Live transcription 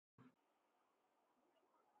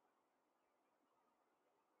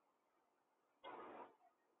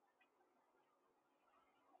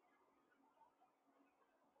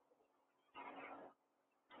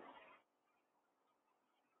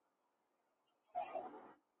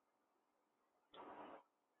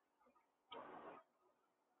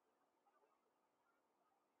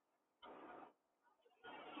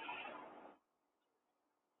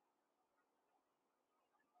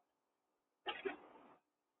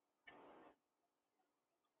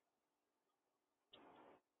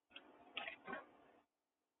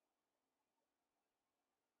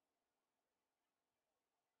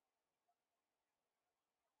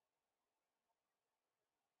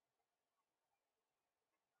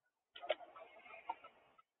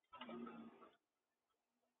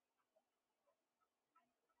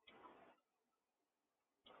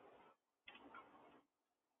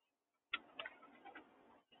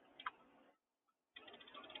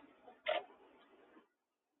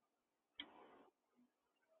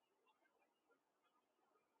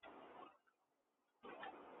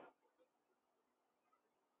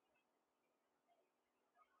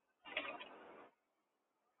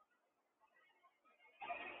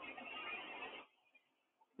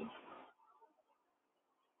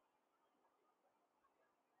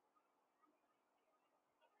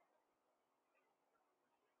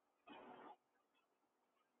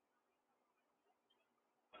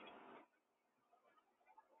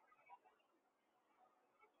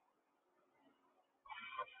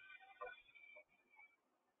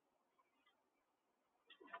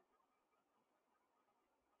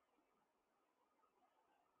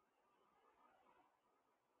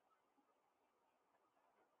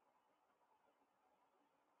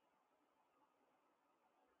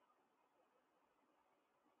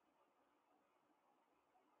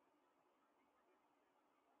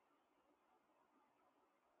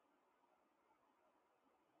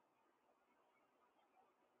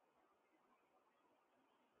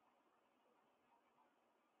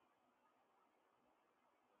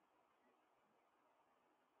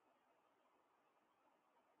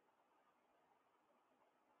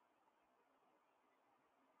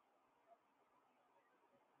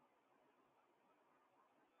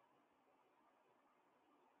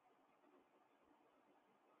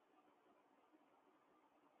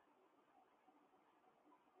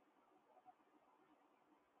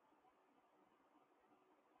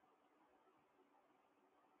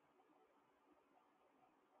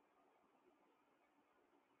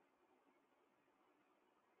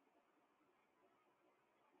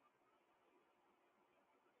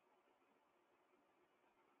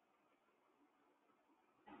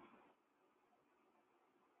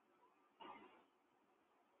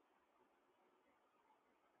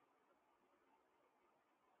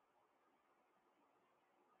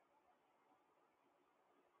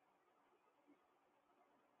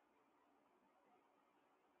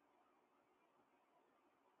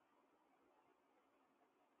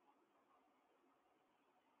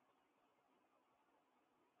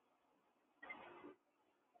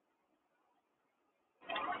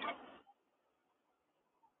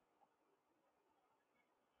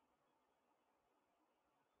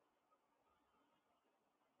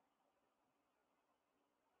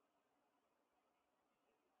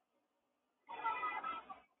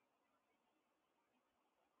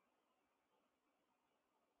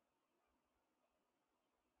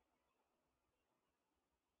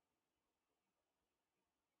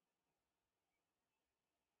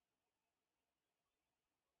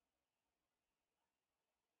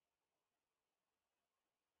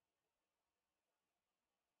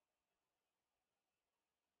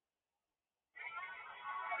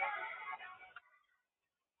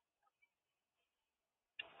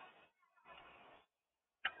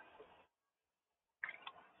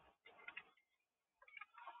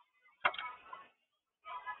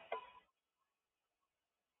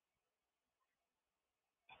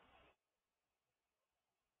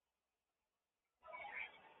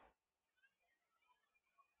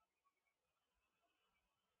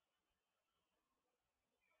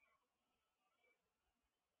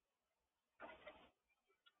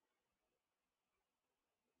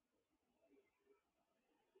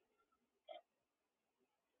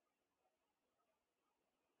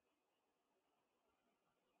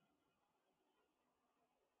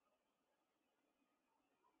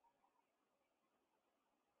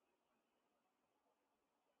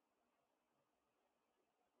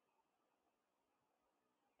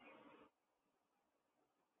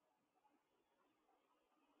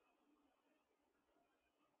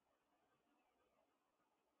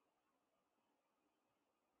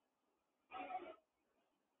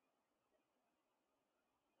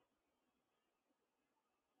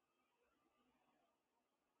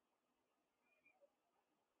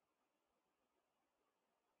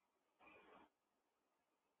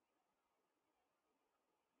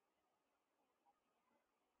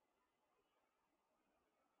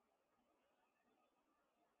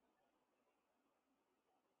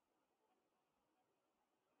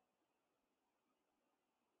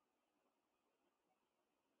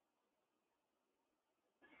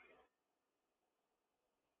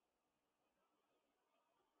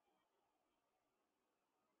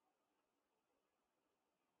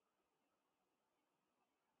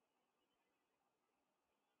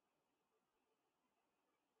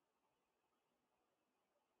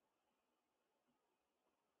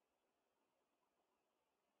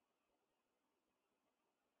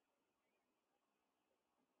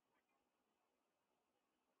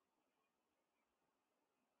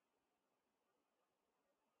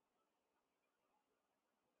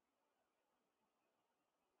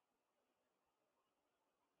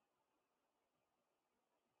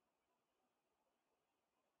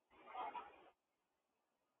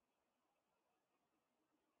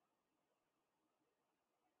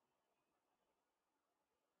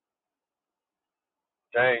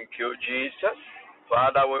Thank you, Jesus.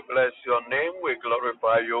 Father, we bless your name. We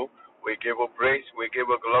glorify you. We give you praise. We give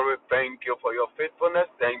you glory. Thank you for your faithfulness.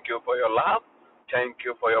 Thank you for your love. Thank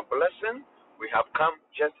you for your blessing. We have come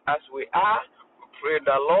just as we are. We pray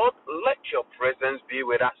the Lord, let your presence be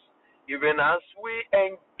with us. Even as we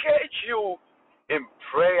engage you in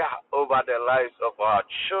prayer over the lives of our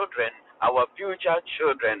children, our future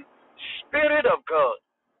children. Spirit of God,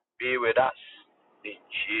 be with us. In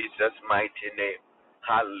Jesus' mighty name.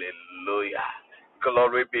 Hallelujah.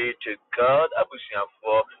 Glory be to God.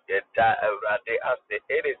 Abusiafo, yeda Awurade ase.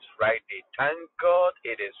 It is Friday. Thank God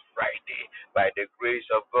it is Friday. By the grace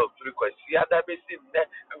of God, through Kwasiada Besinde,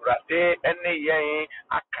 Awurade ene yen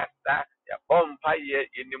akasa ya bompa ye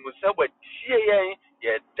inimusa wadie yen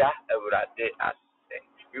yeda Awurade ase.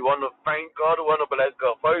 We want to thank God. We want to bless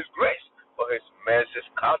God for His grace, for His mercies.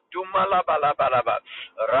 Kadumala balabalaba.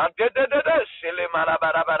 In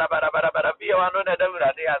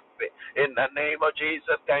the name of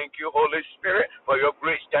Jesus, thank you, Holy Spirit, for your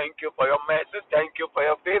grace. Thank you for your mercy. Thank you for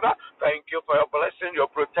your favor. Thank you for your blessing, your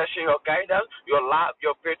protection, your guidance, your love,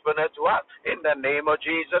 your faithfulness to us. In the name of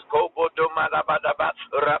Jesus,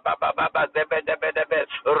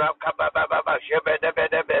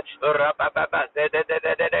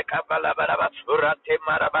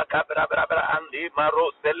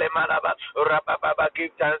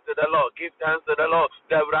 give thanks to the Lord. Give thanks to the Lord.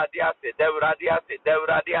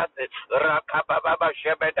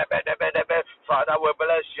 Father, we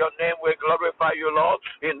bless your name. We glorify you, Lord.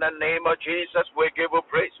 In the name of Jesus, we give you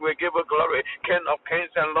praise. We give you glory. King of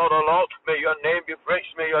kings and Lord of lords, may your name be praised.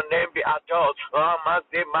 May your name be adored.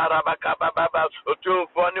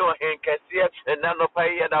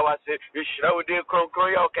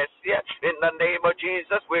 In the name of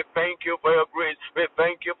Jesus, we thank you for your grace. We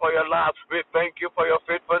thank you for your love. We thank you for your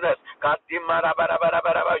faithfulness.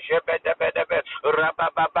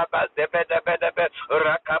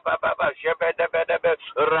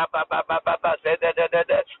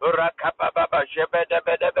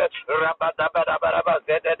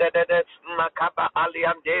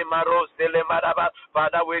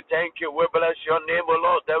 Father, we thank you. We bless your name, O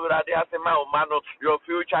Lord. Your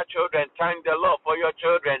future children, thank the Lord for your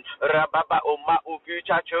children.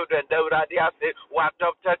 Future children,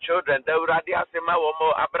 adopted children,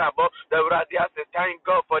 thank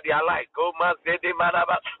God for their life.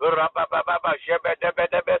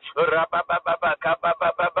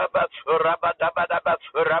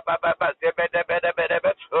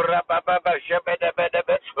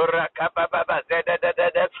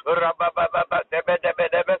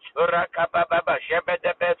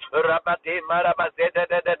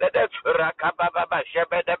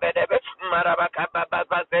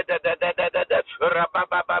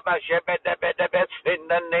 In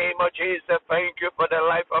the name of Jesus, thank you for the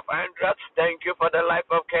life of Andrea. Thank you for the life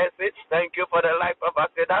of Casey. Thank you for the life of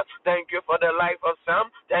Asida. Thank you for the life of Sam.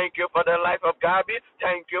 Thank you for the life of Gabi.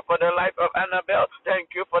 Thank you for the life of Annabelle. Thank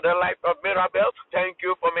you for the life of Mirabel. Thank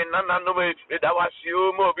you for Minana Numi.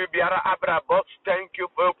 Thank you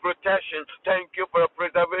for your protection. Thank you for your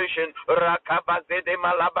preservation. Rakabazede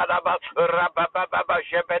Malabadaba. Rabababa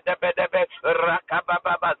Shebedebedebe.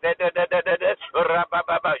 Rakababa Zedededede.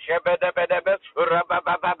 Rabababa Shebedebedebe.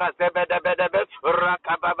 Rabababa Zebedebedebe.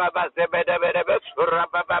 Rakababa Zebedebedebe.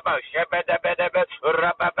 Rabababa Shebedebedebe.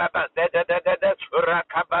 Rabababa Zedededede.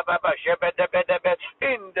 Rakababa Shebedebedebe.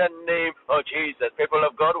 In the name of Jesus, people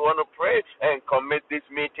of God, want to pray and commit this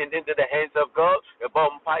meeting into the hands of God.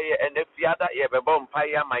 Bompire and the fiada,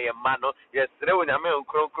 bompire, my mano, yes,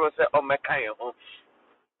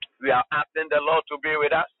 we are asking the Lord to be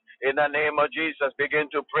with us. In the name of Jesus, begin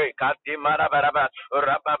to pray. Katimarabaraba,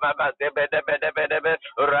 rabababa, zebedebedebedebe,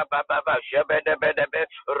 rabababa, shebedebedebe,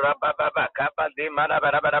 rabababa,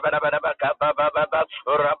 kapadimarabarabarabaraba, kabababa,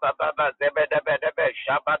 rabababa, zebedebedebe,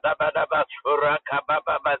 shabadabadaba,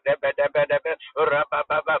 rakabababa, zebedebedebe,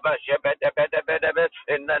 rabababa, shebedebedebedebe.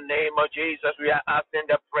 In the name of Jesus, we are asking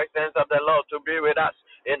the presence of the Lord to be with us.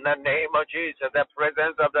 In the name of Jesus, the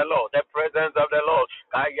presence of the Lord, the presence of the Lord.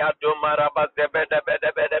 Kaya dumaraba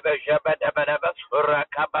zebedebedebedebe shebedebedebe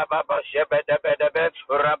rakababa shebedebedebe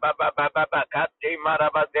rabababa kati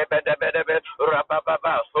maraba zebedebedebe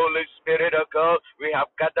rabababa. Holy Spirit of God, we have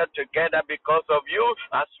gathered together because of you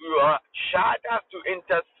as we are shadowed to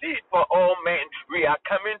intercede for all men. We are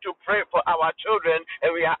coming to pray for our children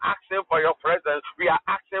and we are asking for your presence. We are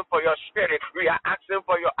asking for your spirit. We are asking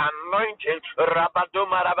for your anointing.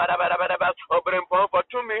 Rabadum for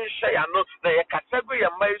 2 minutes,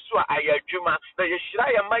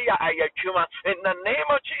 in the name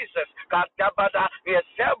of Jesus,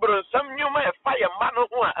 mano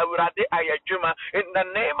ho a awurade ayadwuma in the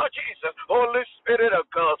name of Jesus. Holy Spirit of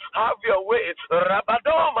God, have your way.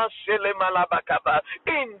 Rabadoma sele malabakaba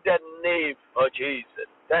in the name of Jesus.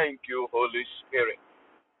 Thank you, Holy Spirit.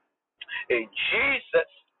 In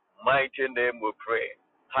Jesus' mighty name we pray.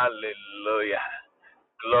 Hallelujah.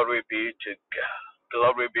 Glory be to God.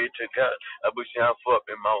 Glory be to God. I am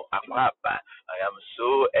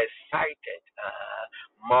so excited.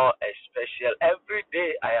 More special. Every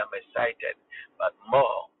day I am excited, but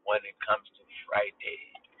more when it comes to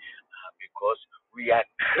Friday. Because we are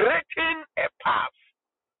creating a path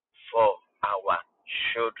for our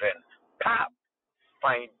children.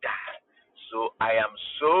 Pathfinder. So I am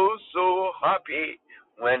so happy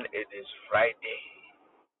when it is Friday.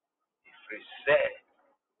 If we say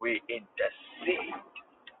we intercede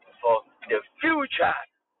for the future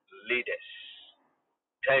leaders.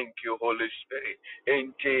 Thank you, Holy Spirit.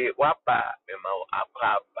 Inte wapa memau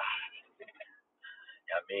akaba.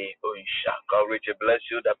 Yami unsha. God richly bless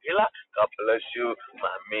you, the pillar. God bless you,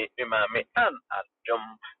 Mami, and Adam.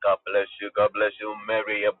 God bless you. God bless you,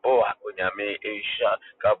 Mary Boa. Unyami Isha.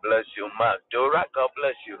 God bless you, Mark Dora. God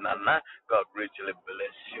bless you, Nana. God richly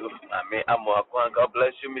bless you, Mami Amoakwan. God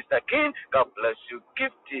bless you, Mr. King. God bless you,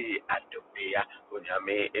 Gifty Adobia.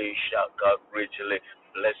 Unyami Isha. God richly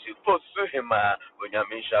bless you. Posuhima.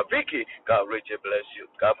 Unyami Vicky. God richly bless you.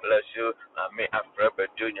 God bless you, Mami Afreba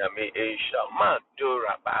Dunyami Isha.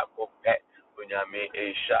 Madura Bako Pet. Unyami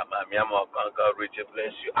Isha. Mami Amoakwan. God richly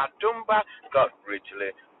bless you. Atumba. God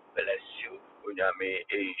richly bless you. Unyami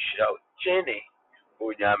Isha. Jenny.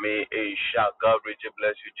 Unyami Isha. God richly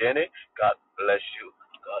bless you, Jenny. God bless you.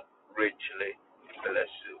 God richly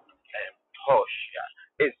bless you. And Portia.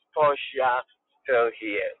 Is Portia still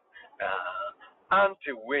here?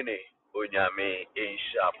 Auntie Winnie. Unyami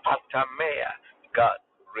Isha. Pastor Mayor. God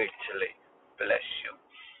richly bless you.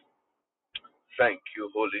 Thank you,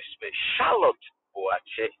 Holy Spirit. Charlotte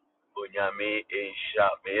Boache. Unyami Isha.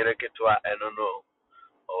 Mereketwa Enono.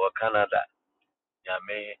 Over Canada.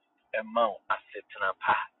 Nyame Emau Asetna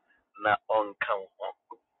Pa na Onkan.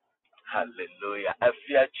 Hallelujah.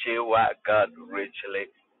 Afia Chewa, God richly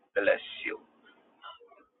bless you.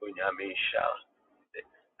 Unyami Shah.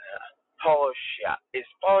 Portia. Is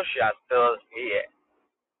Portia still here?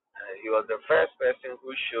 He was the first person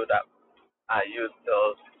who showed up. Are you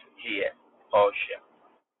still here, Portia?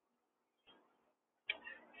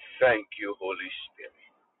 Thank you, Holy Spirit.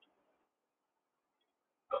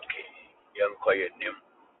 Okay. Young quiet name.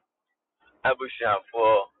 Abusha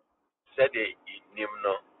for said name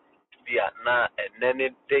no. Be na and then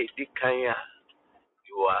day the kanya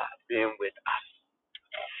you are being with us.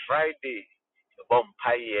 Friday, the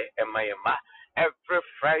Bompaye Emayama. Every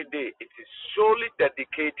Friday, it is solely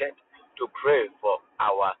dedicated to pray for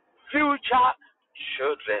our future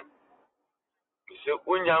children. You say,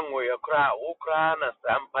 Unyango Yakra, Ukra, and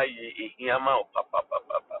Sampaye, Ihiama, Papa.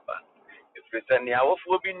 If it's any hour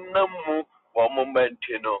for being no more for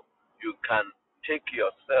momentino, you can take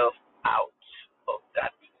yourself out of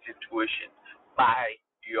that situation by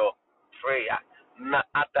your prayer. Na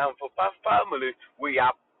Adam for family, we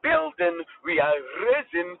are building, we are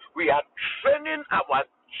raising, we are training our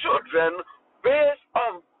children based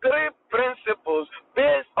on 3 principles,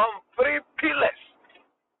 based on 3 pillars.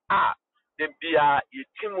 The Bia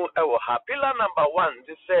Itimu Ewoha. Pillar number 1,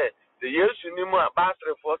 they said, the years you knew about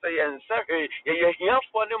for say and say, you're here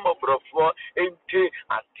for them of for into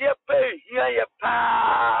a dear pay here,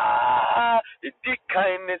 the dick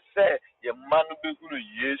kindness say, your man be who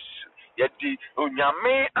yes. Yeti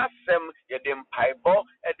unyame asem yedim paibo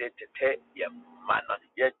edetete ye mano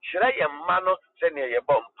ye chire ye mano se ne ye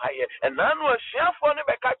bom paye and nanu ashiafo ne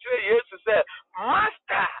beka chire yesu say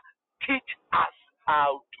master teach us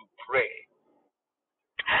how to pray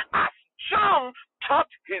as John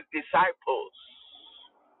taught his disciples.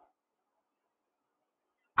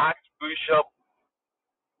 Archbishop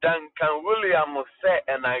Duncan Williams said,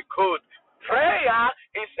 and I quote, prayer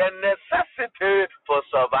is a necessity for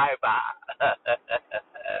survival.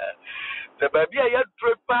 The baby I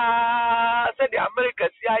said the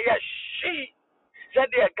Americans, she said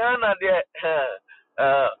the Ghana,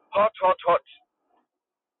 hot.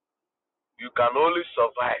 You can only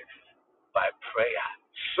survive by prayer.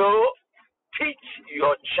 So teach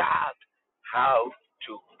your child how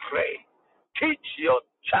to pray. Teach your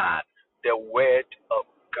child the word of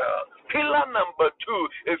God. Pillar number 2,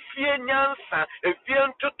 if you nyansa, if you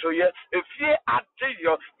ntutuye, if you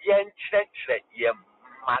adiyo, yenchechre,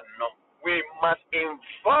 yemano. We must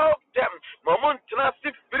involve them. Momon trust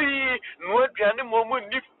free, no granny momon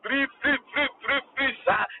ni free,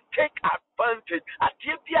 sir. Take advantage.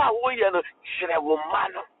 Atibia woyano, shre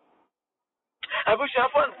womano.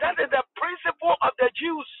 That is the principle of the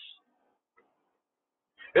Jews.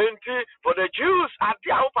 And for the Jews, and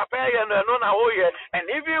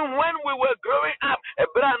even when we were growing up, a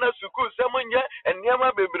brand of school, someone and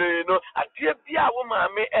Yama Bebrino, a dear woman,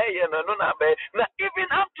 even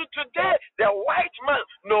up to today, the white man,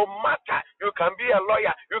 no matter, you can be a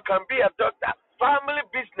lawyer, you can be a doctor, family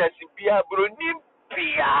business, Pia Brunim.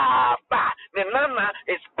 Piaba, Nana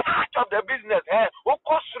is part of the business.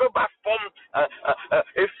 Okosroba from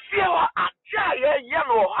if you are a giant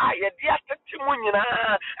yellow high,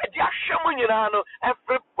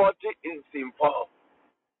 everybody is involved.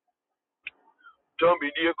 Don't be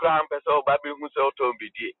dear crown, person, baby who so don't be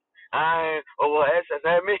dear. I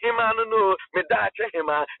me him, I don't know, me that him,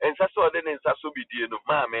 and so then and so be dear, no,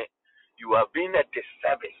 mammy. You have been at the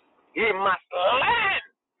service. He must learn.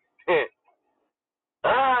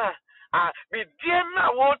 Be dear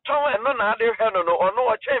now, what time and none other hand no, or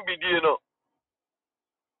no, change be dear no.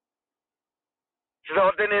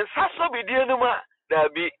 So then in Sasso be dear no, there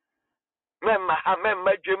be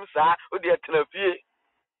member James, or the Atlantic.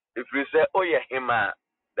 If we say, oh, yeah, him,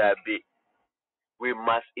 there be, we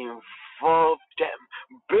must involve them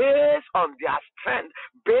based on their strength,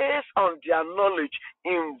 based on their knowledge,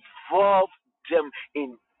 involve them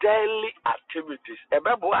in daily activities.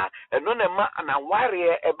 Ebeboa, and no nema and a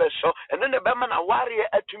warrior ebeso, and then the Bema and a warrior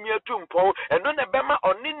at Tumia Tumpo, and then the Bema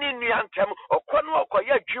or Nini Antem, or Quano,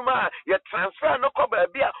 Koya Juma, your transfer no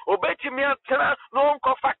cobabia, or Betimia Tana, no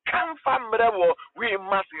cofa can fam. We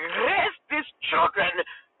must raise these children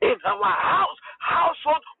in our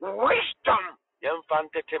household wisdom.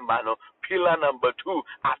 Yemfante Timbano, pillar number 2,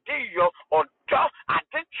 Adeyo or Dog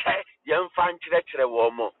Adeche, Yemfante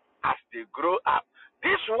Womo, as they grow up.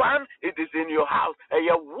 This one, it is in your house. And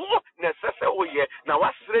you walk necessary. Now,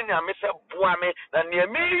 what's the name? I say, Buame, and near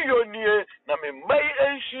me, you near, Nami May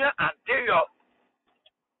Asia and Deo.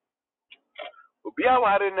 Ubia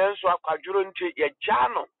Warren and so I couldn't your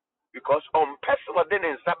channel. Because on personal then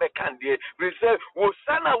in Sabekandia, we say,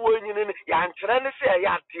 Wosana winning, Yantrani say,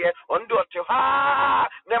 Yatia, on Dr. Ha,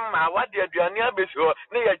 Nema, what dear Diania Bisso,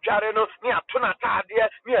 near Jareno, near Tunatadia,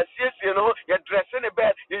 near Sissino, you're dressing a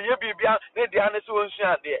bed, you be beyond, near Dianis won't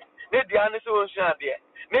shut there, near Dianis won't shut there,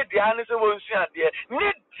 near Dianis won't shut there,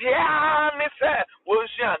 near Dianis won't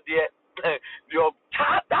shut there. Your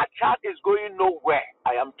child, that child is going nowhere.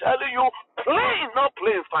 I am telling you, playing, not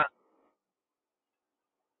playing fun.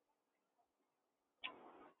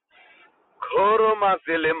 Koroma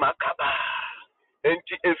zele makaba.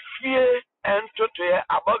 Enti efie entoto ye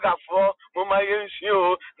abogafo muma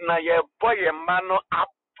yensio na ye boye mano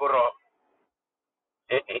apro.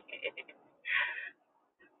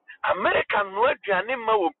 American no aduane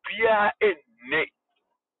ma obia enne.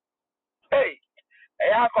 Hey,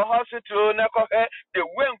 eya ko hospital na ko the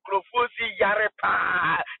way nkrofo si yare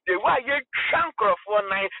pa. The way ye twa nkrofo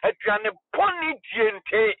nan aduane boni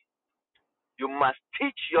diente. You must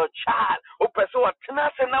teach your child.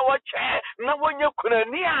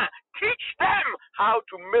 Teach them how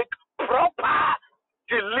to make proper,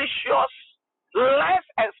 delicious, less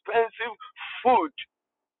expensive food.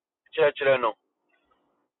 Church,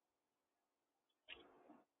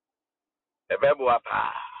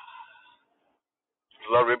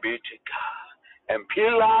 glory be to God. And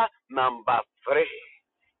pillar number 3.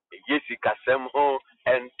 Yesika semho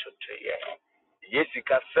and tutuye.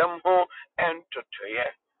 Yesika semho and tutuye.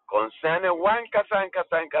 Concerning one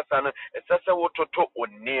kasana, it's a wototo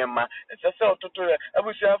onema, it's a wototo. I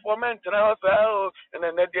wish I have for men to know, and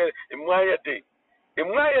then Imwaya day.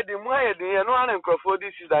 Imwaya, and one and Crawford,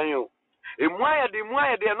 this is you. Imwaya, and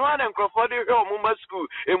one and Crawford, Mumma school.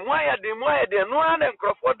 Imwaya, and one and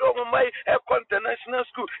Crawford, Mumma, a international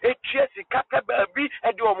school, a Chessy Katababi,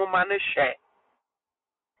 a Domumane share.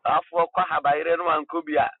 After Kahabaire and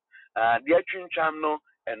Kubia, dear Chinchano,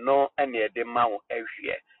 and no any the mount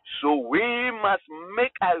every. So we must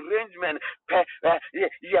make arrangement.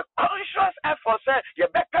 Your conscious effort, you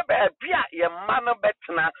better be your man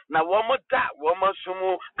better now. Woman that woman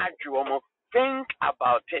sumo ajuomo. Think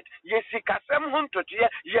about it. Yes, kasem hunto to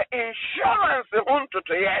your insurance hunto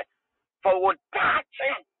to ye. For what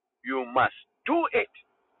touching, you must do it.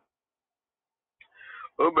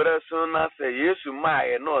 Oberasuna say Yesu ma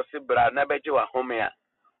no se bra na beje wa home a.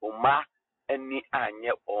 Uma any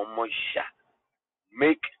anye omosha.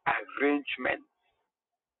 Make arrangements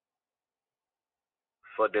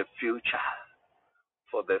for the future,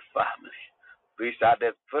 for the family. These are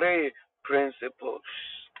the 3 principles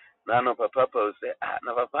Nano papa say,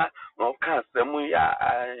 na papa, no casamu ya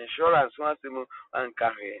insurance wasimu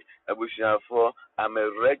ankahe. Abusiafo, I'm a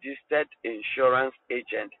registered insurance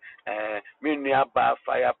agent. Me ba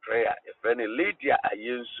fire prayer. If any Lydia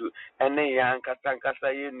Ayinsu, any young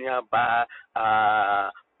Katankasa ba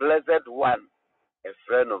blessed one, a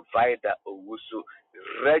friend of Vida Owusu,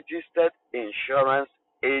 registered insurance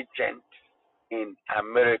agent in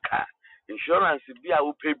America. Insurance bi a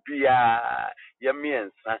wopɛ bia yɛ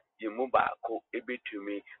mmiɛnsa yɛ mu baako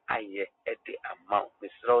ebetumi ayɛ ɛde amount.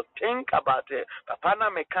 Mr. Think about it. Papa na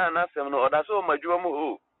meka na asɛm no ɔda so ɔmadwuma mu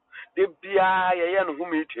o. De bia yɛyɛ no ho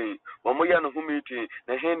meeting. Wɔn yɛ no ho meeting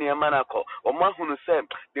na hɛn nneɛma na kɔ. Wɔn ahunu sɛ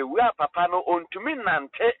the way a papa no ontumi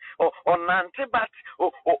nante ɔnante but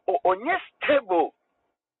ɔnyɛ stable.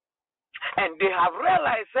 And they have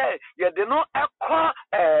realized say yɛde no ɛkɔ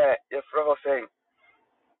yɛfrɛ hɔ sɛn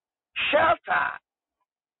shelter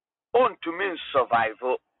on to mean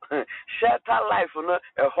survival. Shelter life no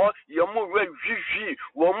a hot yomu vivi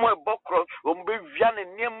womo bokro wombe viane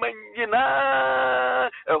niema nyina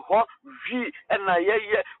a hot vi na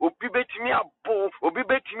ye obi betimi abo obi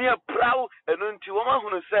betimi apraw eno nti woma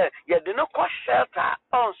hunu say ye de no ko shelter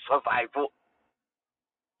on survival,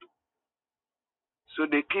 so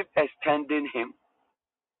they keep extending him.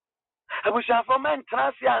 Abusha for men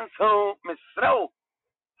transian so misro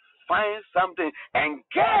find something,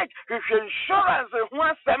 engage with insurance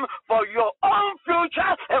for your own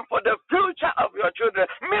future and for the future of your children.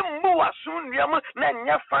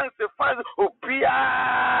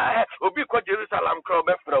 Jerusalem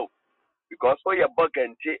because for your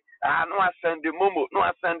bucket, no I send the momo, no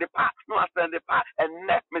I send the pa, no I send the pa, and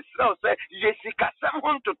let me say, Jessica, some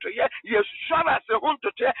hunter to ye, yes, sure as a hunter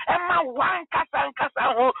to ye, and my one casan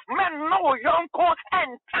casan, men no young corn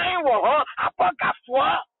and time will hold a pocket.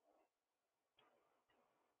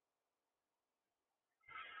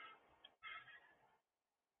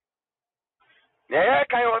 Yeah,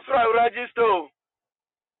 can you also register?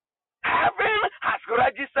 Heaven has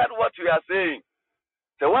registered what we are saying.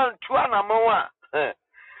 The one, two, and a more.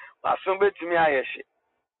 I soon bet me, I see.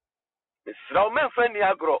 The Strowman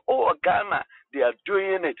Feniagro, oh, Ghana, they are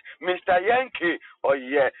doing it. Mr. Yankee, oh,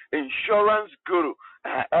 yeah, insurance guru.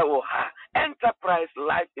 Enterprise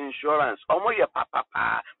life insurance. Omoye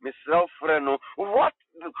papa, Mr. Freno. What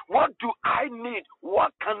do I need?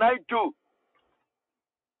 What can I do?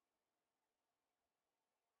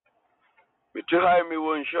 Me try me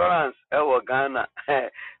wo insurance Ghana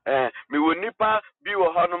me wo nipa bi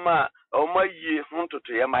wo honoma o ma yie huntoto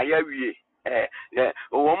ye ma ya wie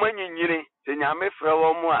wo ma nyinyire se nyame frɛ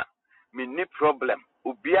wo mo a me ni problem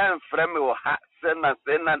obi an frɛ me wo ha se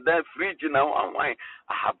na da fridge na wan I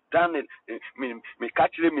have done it. Me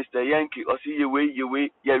catch Mr. Yankee o si ye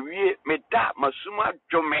we ya wie me da masuma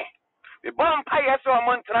dwome. The bomb pie so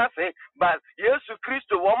among trance, but Yesu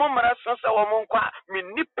Christo, woman, so woman, me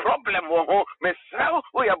ni problem, wo me sell,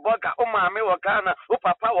 o ya boga, o mame, o Ghana, o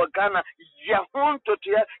papa, o Ghana, ya want to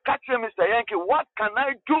catch Mr. Yankee, what can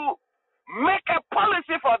I do? Make a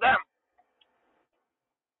policy for them.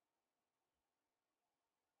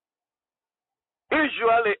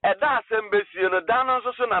 Usually, a da embassy, and a danos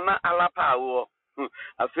so na alapa.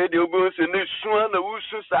 After the Obus and the Swan, the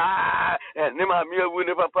Wusu, and Nemamia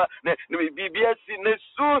Winnie Papa, BBS in the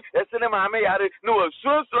Soon, as a Mamma, no,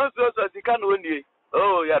 so, as he can win ye.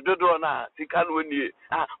 Oh, ya do na, he can win ye.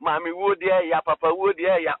 Mammy would, ya papa would,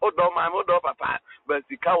 ya, odo, my odo papa, but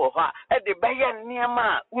the cow, at the Bayan near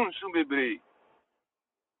ma, soon be brave.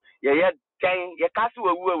 Ya, dang, ya castle,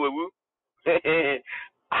 woo.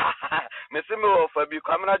 Mesimo for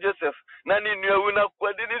becoming Joseph. Nani knew when I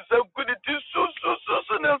did it so good. It is so.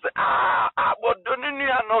 But don't you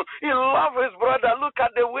know? He loves his brother. Look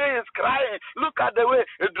at the way he's crying. Look at the way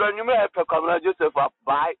it run you may have come Joseph up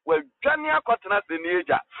by. Well, Johnny Cottonas in the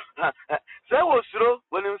age. So was true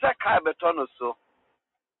when he was a car beton or so.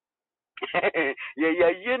 Yeah,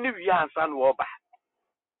 you and Waba.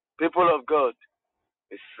 People of God,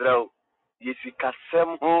 it's true. Yesika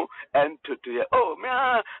semho and to oh me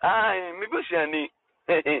Mibushani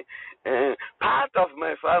part of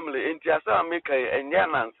my family in Tiasa Mika and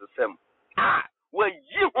Yanan Sem. Where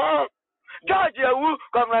you home Georgia woo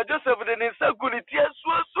come Joseph then is so good it yes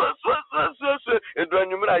so it when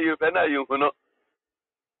you pena you know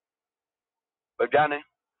but Johnny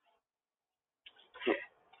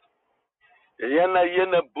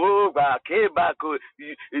Yena bo ba ke ba ko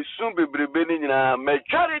isun bebrebe ni na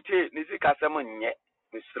majority ni sika semonye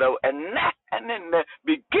misraw and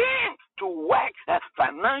begin to work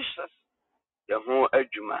finances the ho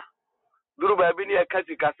adwuma duru ba bi ni e ka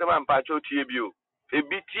sika sema mpa cho tie bi o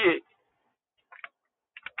ebi tie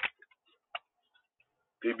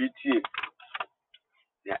PBT.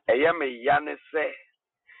 I am a Yanni say,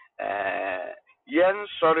 Yen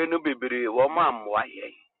sorry no baby, woman, why?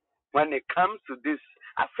 When it comes to this,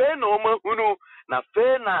 I feel no man who know, na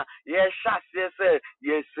fair na, yes,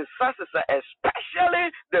 yes,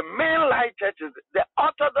 especially the mainline churches, the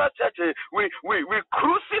Orthodox churches, we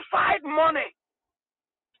crucified money.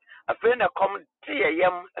 I feel na come to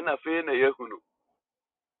yam and I feel na yehunu.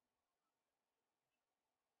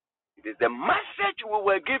 It is the message we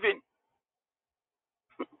were given.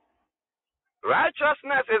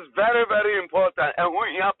 Righteousness is very, very important. And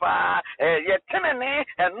we yapa yetenene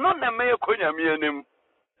and no na me kunyamianim.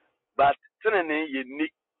 But tenene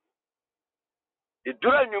unique. The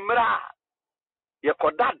dura numera ye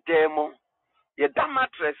koda demo. Ye da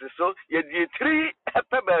mattress so ye di 3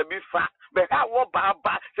 baby fa. Be ha wo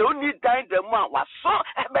baba. So only die the man was so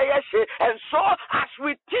and so as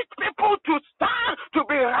we teach people to stand, to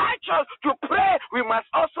be righteous, to pray, we must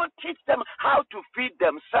also teach them how to feed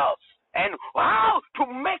themselves. And how to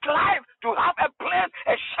make life, to have a place,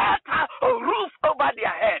 a shelter, a roof over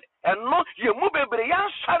their head. And no, you move a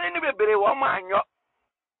brilliant, sorry, baby, woman,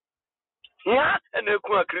 yeah, and they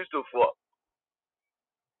come Christopher.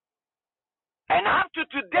 And up to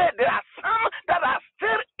today, there are some that are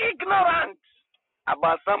still ignorant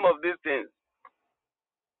about some of these things.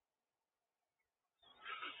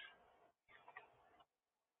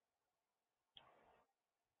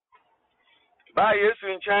 Ba Yesu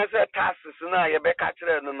nkyɛn sɛ taxes na yɛbɛka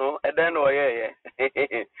kyerɛ no no ɛdɛn na ɔyɛyɛ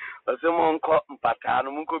ɔsɛ mo nkɔ mpataa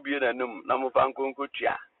no mo nkɔ bie n'anim na mo fa nkɔ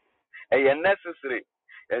nkɔtua ɛyɛ necessary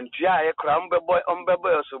ntua a yɛkora ɔmbɛbɔ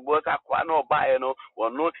yɛsoboɔ sɛ akoa na ɔbaeɛ no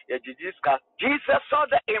wɔno yɛgyegye sika. Jesus saw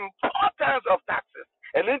the importance of taxes.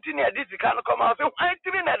 And then this kind of come out say, why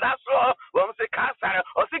didn't that's all? When say Caesar,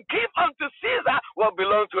 or say, give unto Caesar what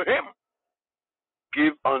belongs to him.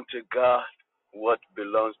 Give unto God what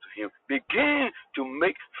belongs to him. Begin to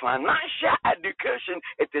make financial education.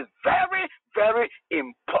 It is very, very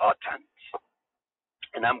important.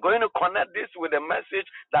 And I'm going to connect this with a message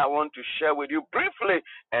that I want to share with you briefly,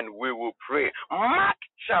 and we will pray. Mark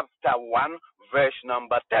chapter 1, verse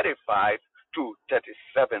number 35 to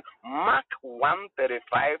 37. Mark 1,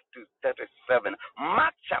 35 to 37.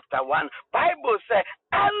 Mark chapter 1, Bible says,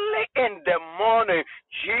 early in the morning,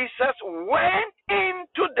 Jesus went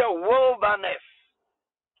into the wilderness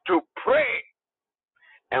to pray.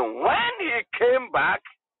 And when he came back,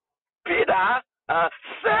 Peter,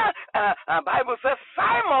 Bible says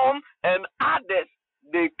Simon and others,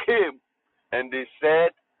 they came and they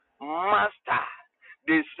said, Master,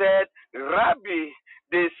 they said, Rabbi,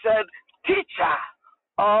 they said, Teacher,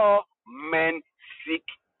 all men seek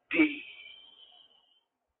thee.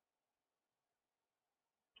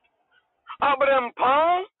 Abraham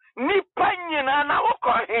Paul, nipa nyina na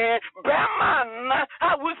wokɔ he bɛma na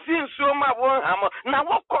a wosi nsuo ma wɔham na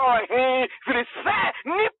wokɔ he firi sɛ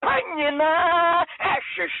nipa nyina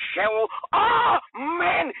ɛhwehwɛ all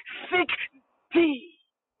men seek thee.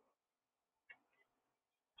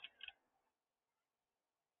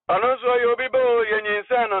 Ɔno nso yɛ obi bɛ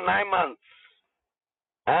yɛnyinsɛn no 9 months.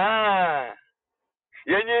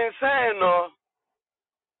 Yɛnyinsɛn no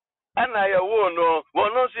ɛna yɛwo no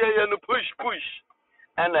wɔno nso yɛyɛ no push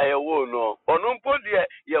and I no. Onumpo de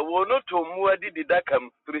ye no to muadi didakam.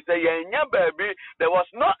 Baby, there was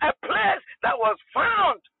not a place that was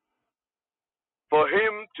found for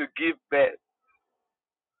him to give birth.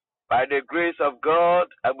 By the grace of God,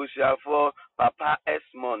 Abusiafo Papa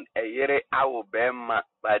Esmond Eyere Awobema,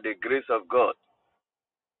 by the grace of God.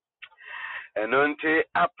 And unto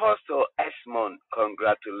Apostle Esmond,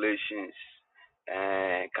 congratulations.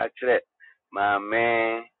 Katre, my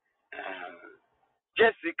man.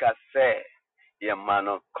 Jessica said, yeah,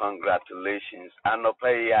 man, congratulations.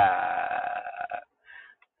 Anopaya.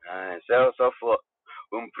 So for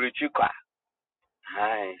umprichikwa.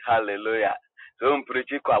 Hi, hallelujah. So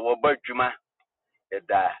umprichikwa wabajuma.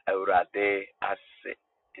 Eda eurade ase.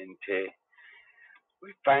 Inte.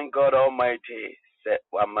 We thank God Almighty. Say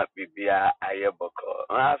wama bibia ayeboko.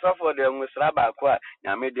 So for the musraba kwa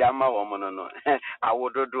nyamedi ama womono.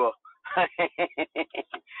 Awododo.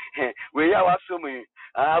 We are assuming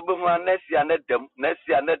Nesia Nedem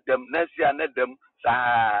I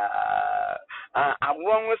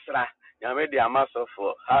won with I made the amasso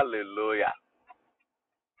for hallelujah.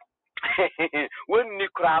 When you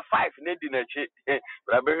cry 5 needing a chick,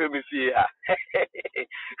 Rabbi see her.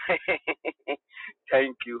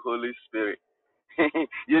 Thank you, Holy Spirit.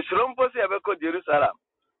 You shouldn't post ever Jerusalem.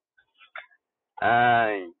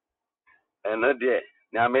 Aye, and not there.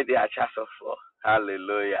 Now made the achas for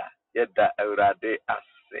hallelujah. Yet that already as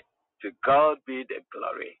to God be the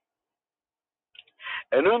glory.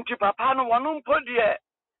 And unti papa no wanum podie.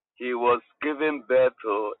 He was given birth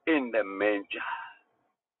in the manger.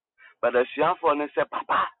 But the Shianfo said,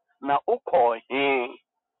 Papa, na uko he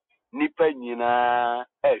nipa nyina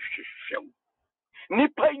ehwehwem.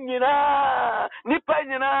 Nipa nyina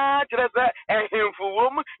kyerɛ sɛ ɛhemfo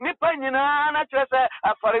wom, nipa nyina na kyerɛ sɛ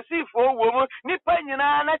afarisifo wom, nipa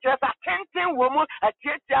nyina na kyerɛ sɛ atenten wom,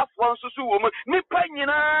 atiatiafoɔ nso so wom, nipa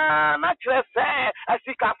nyina na kyerɛ sɛ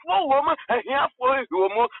asikafoɔ wom, ahiafoɔ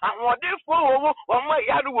wom, ahoɔdenfoɔ wom, wɔn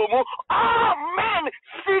yare wom. All men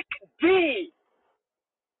seek thee.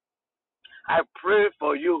 I pray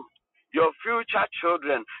for you, your future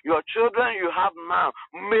children, your children you have now.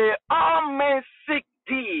 May all men seek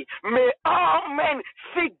thee. May all men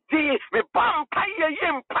seek thee. Me pampaya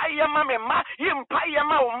yimpaya mama yimpaya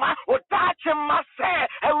mama otache mase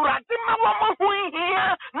ewurade ma wo mo hu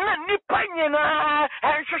hia na nipa nyina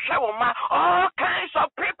ehwehwe wo ma. All kinds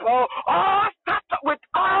of people, all start with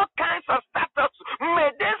all kinds of status.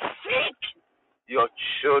 May they seek your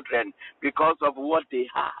children because of what they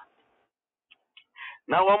have.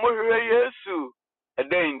 Now I'm Yesu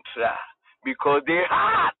because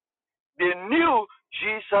they knew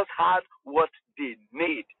Jesus had what they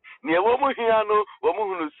need. I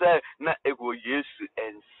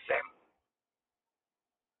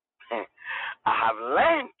have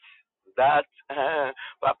learned that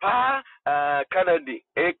Papa Kennedy,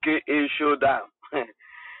 aka Showdown,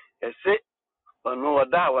 say, "Oh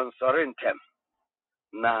that one sorry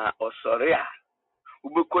na osoria."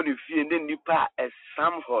 Ubeko ni fie ndi nipa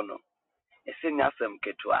esam ho no ese nyasem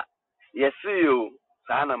ketua yesi yo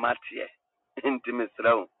saa na matie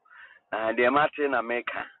intimesrawo de mate na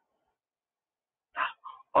meka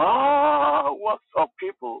what's of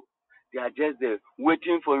people, they are just there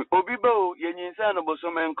waiting for you. Obibo yenyinsa no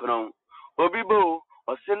bosomen kron obibo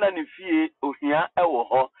osena ni fie ohia ewo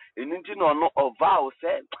ho eninti no no ovao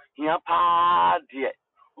se hia pa de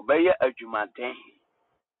obeye adwumaden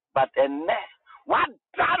but enne what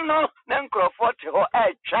dano Nencrofort or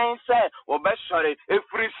a chain said or best sorry if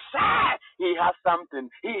we say he has something,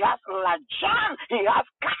 he has lajan, he has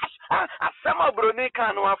cash and some of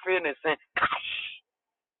Brunica no affinity cash.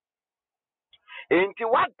 Into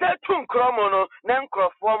what that tune cromono,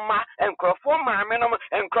 Nencroforma and Croforma minimum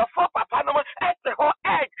and Crofor papanum at the whole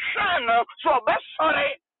egg channel, so best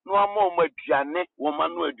sorry no more Diane,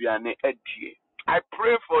 woman with Diane Edie. I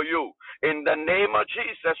pray for you in the name of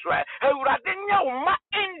Jesus, right?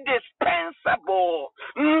 Indispensable.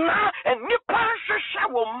 And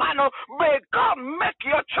may God make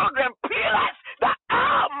your children pillars that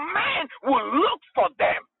all men will look for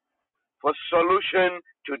them for solution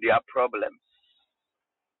to their problems.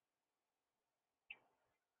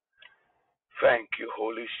 Thank you,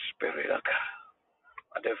 Holy Spirit.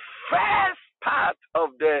 The first part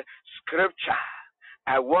of the scripture,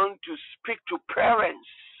 I want to speak to parents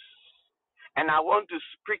and I want to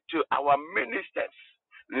speak to our ministers.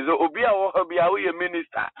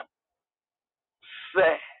 Minister.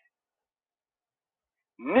 Say,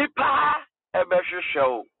 Nipa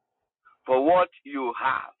show for what you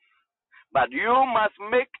have, but you must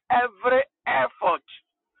make every effort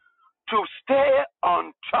to stay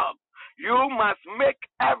on top. You must make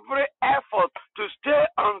every effort to stay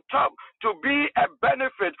on top, to be a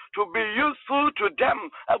benefit, to be useful to them.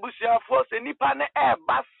 Abusia force nipa ne e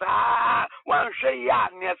basa wan hwe ya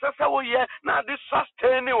ne sese wo ye na de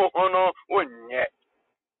sustain ono onye.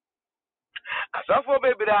 Asafo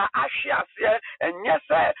bebira ahwiase enye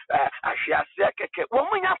se ahwiase keke wo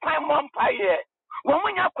munya kwan mompaye wo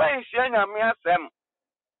munya kwan hia nyame asem.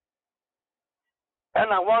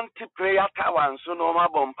 And I want to pray at one so no ma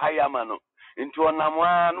bompaya mano into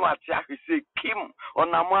onamwa no ati ahise kim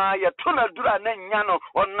onamwa ye tona dura na nya no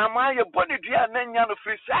onamwa ye body dua na nya no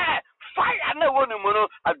free say fire na wonu mu no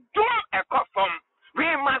adum ekofom.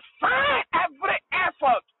 We must find every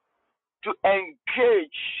effort to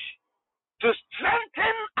engage, to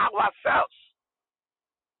strengthen ourselves.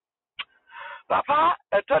 Papa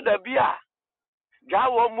eto da bia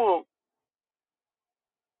gawo mu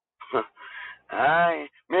Aye,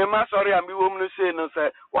 me ma sorry am bi wom no say no say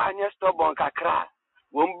wa anya stubborn kakra.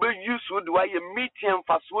 Wom be use would why you meeting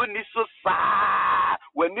fast when ni so sa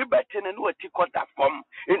when ni beten no ati kwata form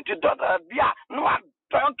into daughter bia no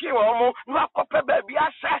donkey omo no akope ba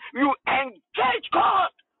bia say you engage God.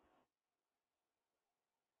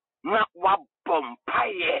 Na wa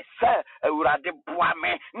bompaye say ewurade boa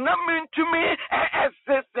me na mentumi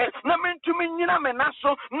exist na mentumi nyina me na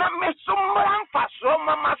so na me so mranfa so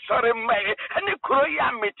mama sorry me ani kuro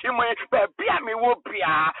ya metimo ba bia me wo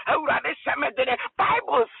bia ewurade semede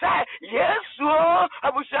Bible say yesu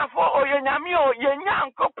abushafo oyenyame o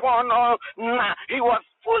yenyankopon no na he was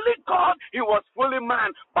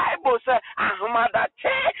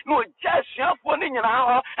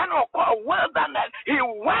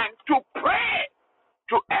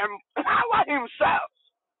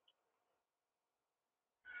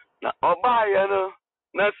Na obaye no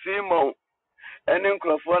na Simon ene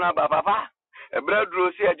nkrofo na papa e bread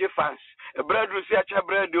ro si eje fans e bread ro si acha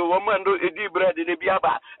bread o mo ndo edi bread ne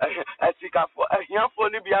biaba asikafo ahiafo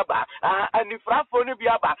ne biaba anifrafo ne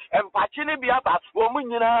biaba empachi ne biaba wo mu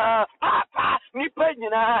nyina papa nipa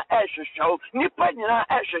nyina ehwehwew nipa nyina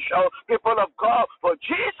ehwehwew people of God for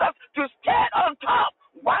Jesus to stand on top.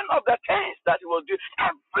 One of the things that he will do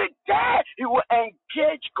every day, he will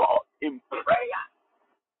engage God in prayer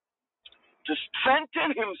to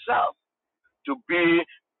strengthen himself to be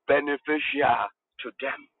beneficial to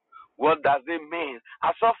them. What does it mean?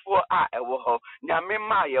 As of for ewo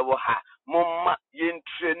nyamema yewo ha momma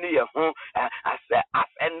yentreni ye ho as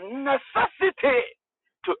a necessity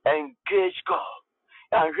to engage God.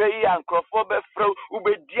 And here ankrofo be fro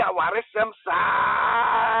ubedi awaresem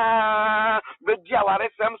sa bedi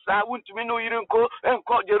awaresem sa wuntumi no yirinko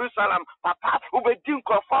enko Jerusalem papa ubedi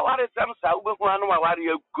nkrofo awaresem sa ubehu anu aware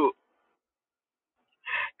ego.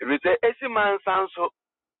 If you say esi man sanso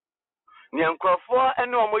ni nkrofo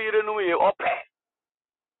ene omo yire no ye ope.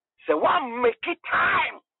 Say one make it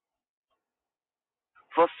time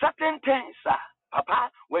for certain things,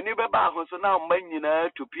 papa, when you be back, so now manyina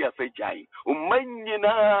to be a fejai.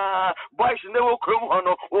 Manyina boys never come on.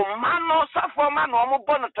 Man no suffer man no more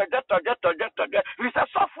born to get. We say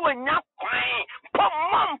suffer in your queen.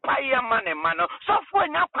 Pom paya man suffer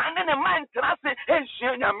in your queen and a man trust and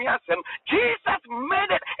Jesus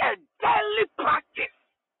made it a daily practice.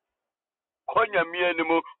 Konya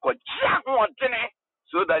mienimo ko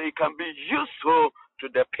so that it can be useful to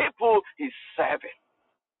the people he's serving.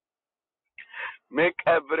 Make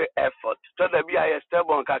every effort. So that be a step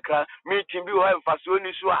on kakra. Meeting be one for so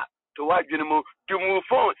to watch you to move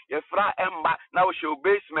phone. Your fra emba now show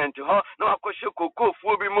basement. No, I could show cocoa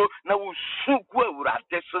for mo. Now we shoot where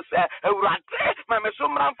so say, my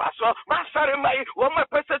mesomran faso, my sorry, my one my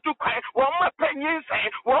person to cry, one my penny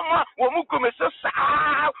say, one more come so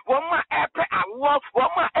sad, one my apple, one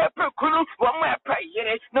my apple, one my pay.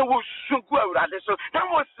 No, we shoot where so. Now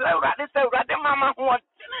was rather mama who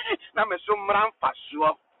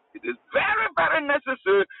it is very, very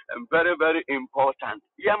necessary and very, very important.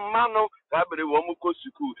 Yamano kabere womuko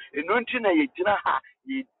suku. Enunti na yejina ha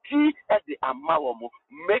yedi at the amawomo.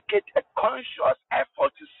 Make it a conscious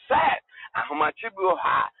effort to serve. Ahomachibu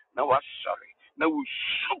ha na was sorry. Now we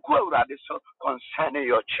should concerning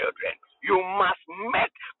your children. You must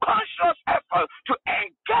make conscious effort to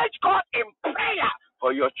engage God in prayer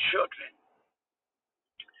for your children.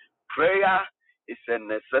 Prayer is a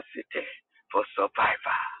necessity for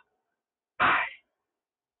survival. By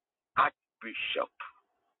Archbishop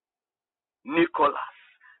Nicholas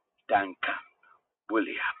Duncan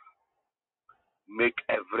William. Make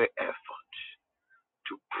every effort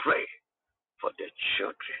to pray for the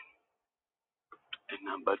children. And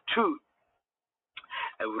number 2,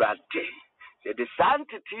 Eurade. The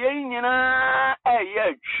sanctity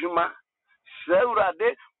eye juma.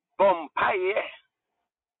 Seurade bompaye.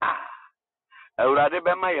 Eurade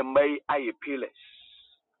bema yembai aye piles.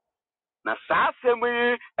 Na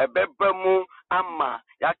sasemi ebebamu ama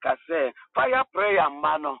yakase fire prayer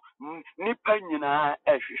mano nipa nyina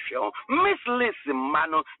ehwehwe Miss Lisi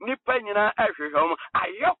mano nipa nyina ehwehwe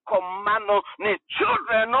ayoko mano ne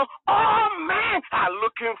children no all men are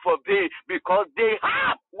looking for thee because they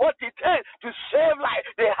have what it takes to save life.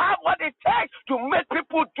 They have what it takes to make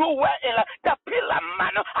people do well in life. The pillar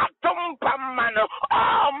mano adompa mano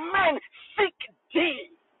all men seek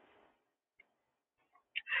thee.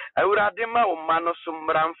 Euradima umano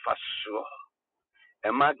sumran faso.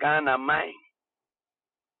 Ema Ghana mine.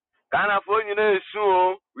 Ghana for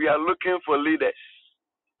you we are looking for leaders.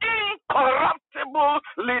 Incorruptible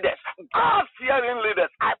leaders. God-fearing leaders.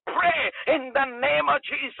 I pray in the name of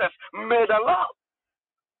Jesus. May the Lord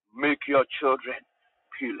make your children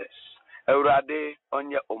peerless. Eurade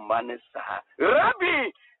onye umanisa.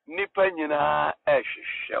 Rabbi nipa nyina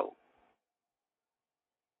ehwehwew.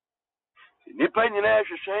 Nipa nyina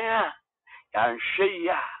ehwehwe ya. Yanhwe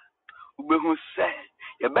ya. Ubehu say.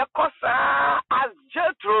 Yebekosa as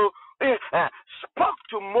Jethro spoke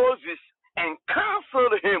to Moses and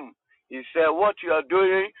counseled him. He said, what you are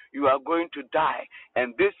doing, you are going to die.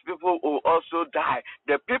 And these people will also die.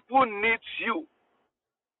 The people need you.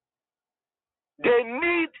 They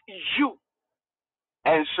need you.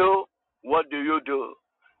 And so, what do?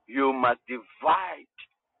 You must divide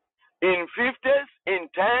in 50s, in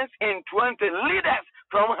 10s, in 20 leaders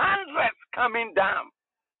from hundreds coming down.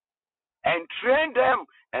 And train them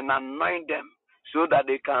and anoint them so that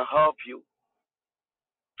they can help you.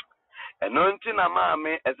 Anointing a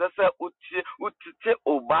mame, as I said, utite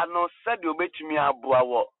obano said you bet me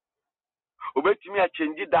abuawo. obetumi a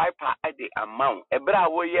change diaper at the amount ebra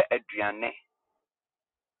wo ye aduane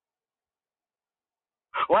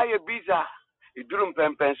why you busy idurum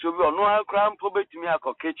pempen so bi ono akra mpo betumi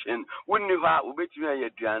akọ kitchen wonni ho a obetumi a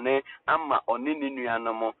aduane ama oni ne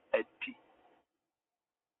nuanom ati.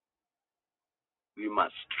 We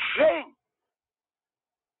must train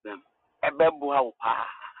them.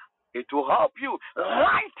 It will help you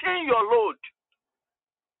lighten your load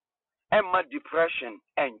and my depression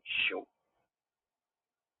and show.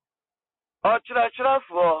 Ochra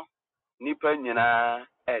for nipa nyina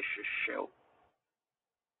show.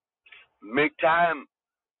 Make time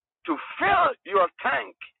to fill your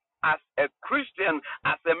tank as a Christian,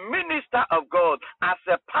 as a minister of God, as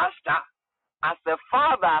a pastor, as a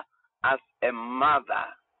father, as a mother.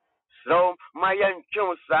 So my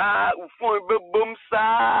sa ufun bebumsa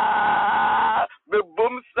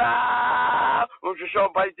unsho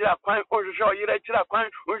ba jira kwan unsho yira jira kwan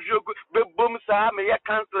unsho bebumsa me ya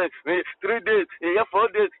cancel 3 days ya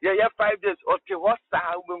 4 days ya 5 days o ti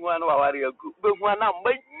hosa ubenhu an wawari agu ubenhu na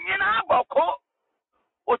manyina boko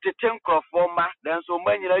o ti tenkrofo ma den so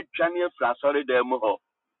manyina twane afra sorry dem ho.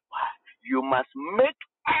 You must make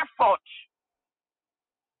effort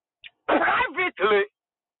privately.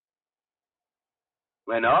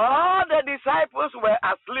 When all the disciples were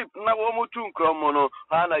asleep, na womu tunkromono,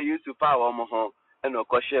 hana used to power moho, and no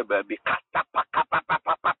koshe baby, kata pa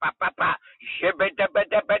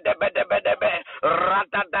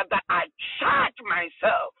I charge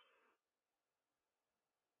myself.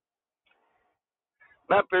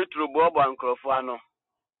 Na Petro Bobo and Crofano.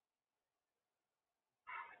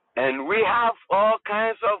 And we have all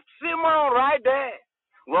kinds of Simon right there.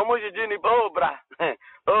 Womu jini bobra.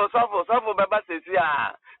 Oh, suffer, baba says,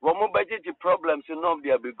 yeah. Womu budget problems in of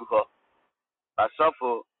their big ho.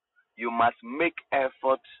 Suffer, you must make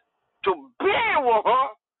effort to be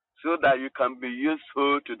so that you can be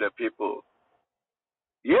useful to the people.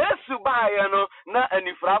 Yesu bayano na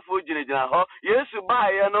anifrafo jinejina ho. Yesu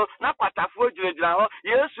bayano na patafo jinejina ho.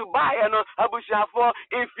 Yesu bayano abushafo.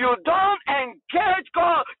 If you don't engage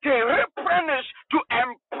God to replenish, to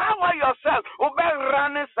empower yourself, ube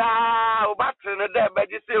ranisa, ube trinide,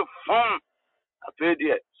 be say fun.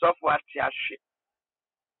 Apedie software tiashi.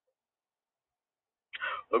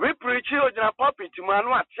 Obi preach ojina pulpit manu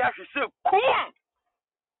atiashi say cool.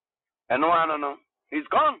 And no, he's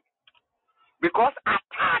gone. Because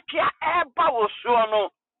attack your ever was no,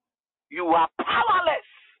 you are powerless.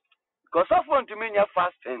 Because someone to me you're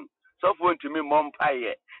fasting, someone to me mom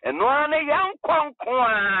pie, and one young con,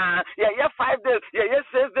 yeah 5 days, yeah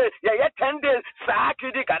 6 days, yeah 10 days, sa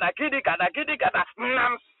kidi kada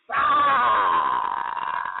nam sa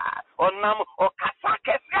or nam or kasa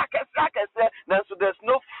then so there's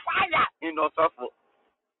no fire in your soul.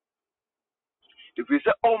 If we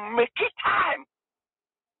say, oh, make it time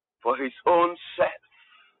for his own self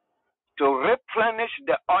to replenish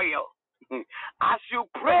the oil. As you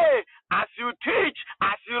pray, as you teach,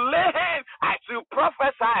 as you lay hands, as you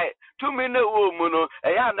prophesy, 2 minutes woman,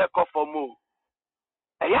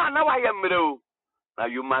 now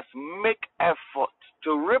you must make effort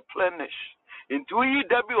to replenish into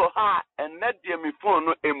EWH and not the phone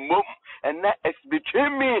a mum and that is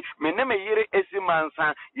between me name yere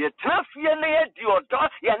esimansa ye trafie na ye di odo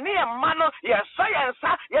ye ne mano ye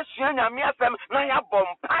science ye sua nyame afem na ya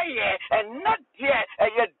bompaye and not there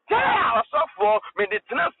ye there also for me the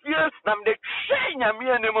trafie na me the nyame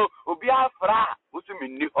anemu obi afra usumi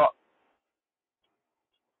ni ho.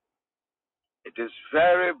 It is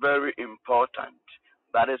very, very important.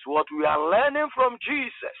 That is what we are learning from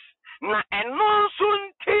Jesus. Na eno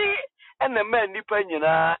sunti and the men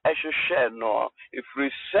dependina no. If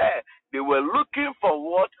we say they were looking for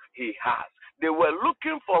what he has. They were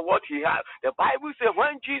looking for what he had. The Bible says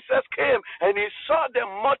when Jesus came and he saw the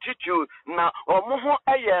multitude, now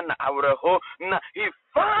he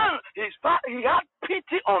found he had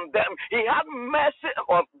pity on them. He had mercy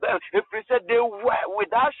on them. If we said they were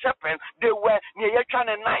without shepherd, they were near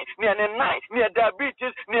near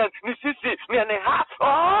diabetes, near Nisisi, near Neha.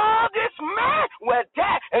 All these men were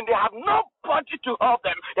there and they have nobody to help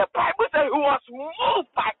them. The Bible says he was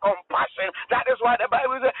moved by compassion. That is why the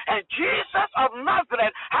Bible says, and Jesus of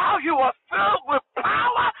Nazareth, how he was filled with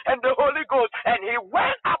power and the Holy Ghost, and he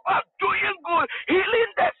went about doing good,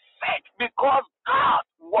 healing the sick, because God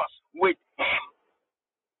was with him.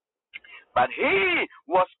 But he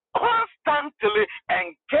was constantly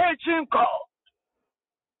engaging God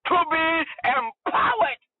to be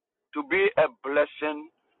empowered to be a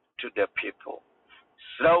blessing to the people.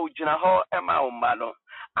 So,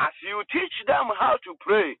 as you teach them how to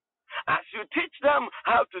pray, as you teach them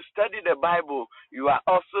how to study the Bible, you are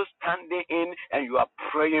also standing in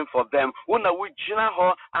praying for them. Una wujina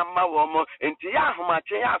ho ama womo enti ya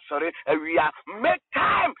homache ya sorry we are make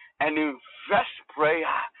time and invest prayer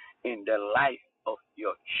in the life of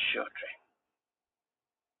your children.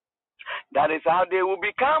 That is how they will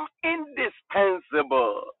become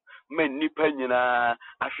indispensable. Many penina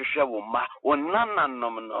asheshe wo ma wonana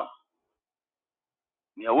nom no.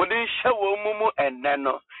 Ne wouldn't show mumu and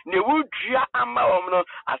nano. Ne would ya ama omno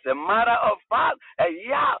as a matter of fact, a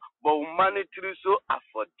ya bo money through so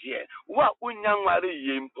afford dear. What unyang mari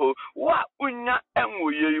yimpo, what unya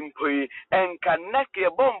emu yimpo, and connect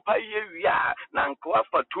a bompa ya, nankwa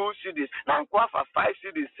for 2 cities, nankwa for 5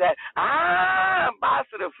 cities said,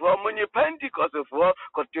 ambassador from when you Pentecost of war,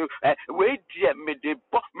 wait dear, me de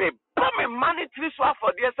me money through so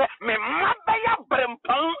afford dear, me mabaya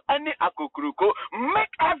brempong any akukruko.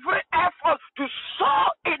 Make every effort to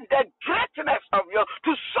soar in the greatness of your,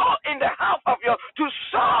 to soar in the health of your, to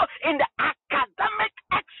soar in the academic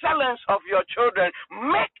excellence of your children.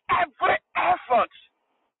 Make every effort.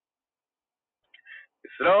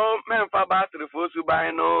 So, men for battery for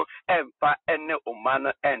subino and for any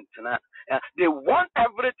umana entna. They want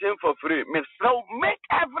everything for free. So, make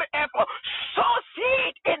every effort. Sow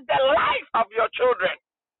seed in the life of your children.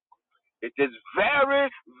 It is very,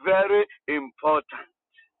 very important.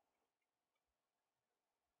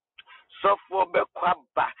 So for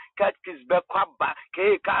bekwaba, katkis bekwaba,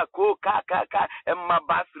 keka ko kaka emma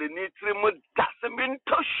basri ni trimu dasmin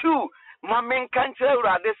toshu. Mamin kanche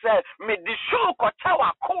urade say me di show ko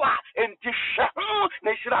tawa koa enti hwe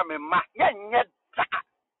ne shira me ma yenye da.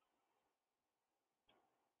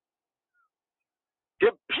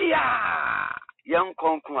 The pia young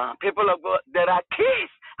konkwa people of God, there are keys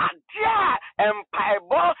adia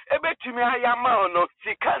empaibo ebetumi ayama no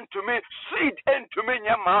sikan to me seed into me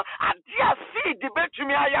nyama adia seed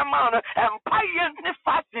ebetumi ayama no empaye ne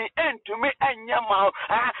fasting into me enyama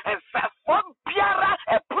safo biara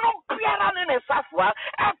epro biara ne safwa.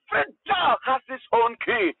 Every door has its own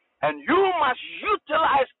key and you must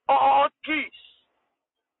utilize all keys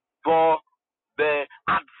for the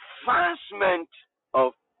advancement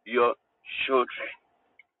of your children.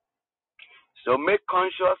 So make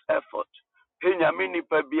conscious effort. Penyamini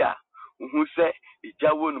pabia who say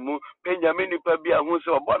ijawon mu penyamini pabia who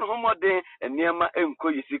say obon homode eniema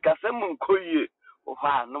enkoyi sikasem nkoyi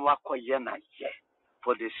oha no wakoye na ye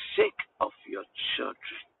for the sake of your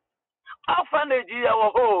children. Orphanage ya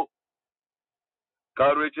wo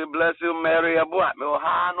God Richard bless you, Mary Abua. Me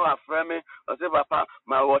ha no aframe o say papa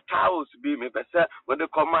my towels be me pese we dey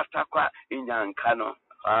come atakwa inyanka no.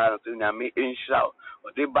 By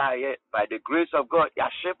the grace of God,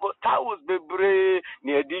 Yashepo towels be brave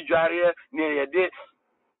near the Jaria, near the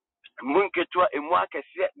Munketua, and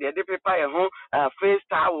Mwakesi, near the paper, face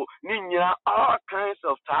towel, Nina, all kinds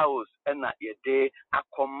of towels, and not your day,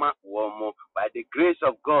 Akoma Womo. By the grace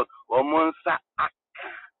of God, Womonsa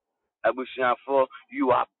Abusha, for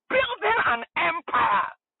you are building an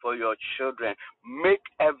empire for your children. Make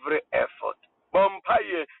every effort.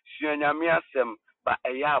 Bompaye, Shianyamiasem. But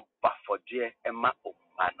a ya for dear Emma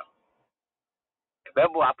Omano.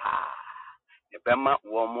 Bebo apa, the Bema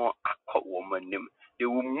woman, a woman name. They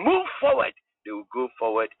will move forward, they will go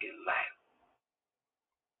forward in life.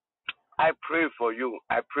 I pray for you,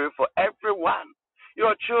 I pray for everyone,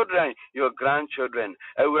 your children, your grandchildren.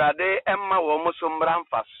 Eurade Emma woman sombran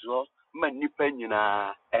faso,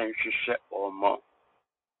 manipenina, and shisha or more.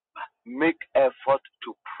 Make effort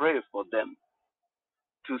to pray for them,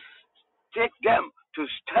 to take them to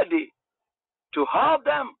study, to help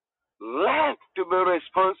them learn to be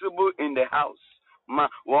responsible in the house. Ma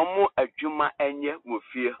womu ajuma enye will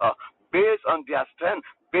fear her. Based on their strength,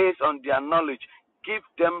 based on their knowledge, give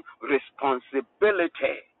them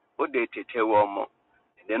responsibility. Ode tete womu.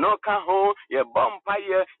 They no can hold ye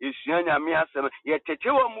bumpire, ye shanya miasem, ye tete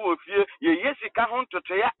womu fear, ye yesika hon to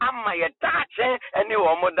tria ama ye dache, any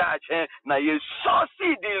womu dache, na ye so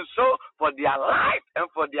seeding so for their life and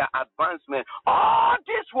for their advancement. All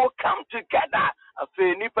this will come together.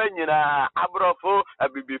 Afe nipa nyina abrofo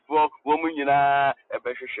abibifo womu nyina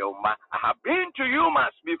ebehwehwe uma. I have been to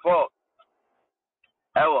UMass before.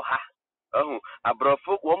 Ewo ha. Oh,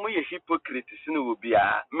 abrofo womu ye hypocrites no will be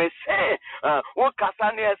me say what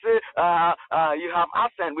kasane say you have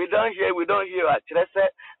accent, we don't hear kire say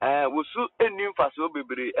we su enim faso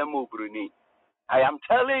bebre emo bruni. I am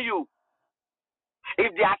telling you,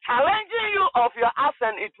 if they are challenging you of your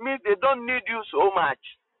accent, it means they don't need you so much.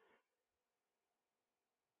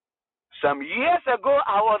 Some years ago,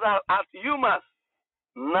 I was at UMass.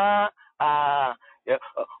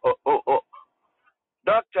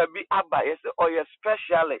 Dr. B. Abba is a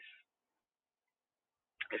specialist.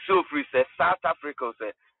 So free say South Africa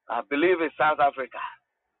say I believe it's South Africa.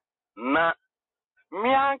 Na me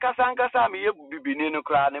ankasa me ye bibini no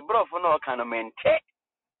kra ne brofo no kan mente.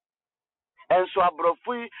 And so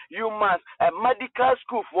abrofo you must a medical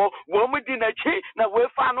school for wo mu di na chi na we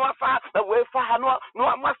fa no afa na we fa no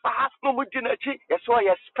amafa ha no mu di na chi. Yes, so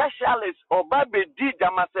a specialist or baby did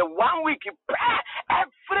them say 1 week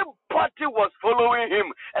everybody was following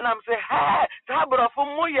him. And I'm saying, hey, abrofo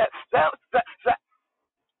mu ye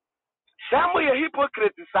some of your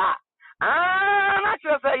hypocrites are. Not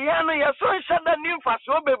just a yana, your son shut the name for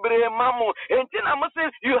so baby, mammo. And then I must say,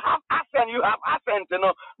 you have accent, you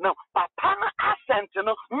know. No, Papa accent, you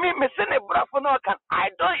know. Me, missing a bravo, I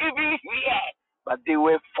don't even hear. But they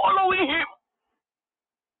were following him.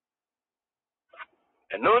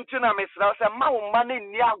 And no thing I miss now, say, my money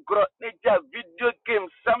near growth, video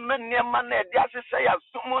games, some near money, just say,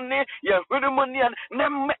 some money, your money, and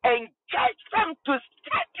engage them to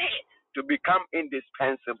study. To become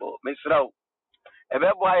indispensable. Miss Rowe. If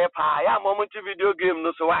I buy a pie, I'm moment to video game,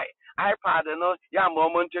 no so why. iPad, no, yeah,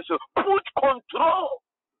 moment to so put control.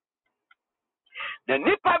 The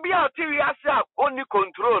Nipa be out here, only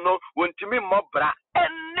control, no, want to me mobra.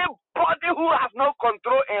 Anybody who has no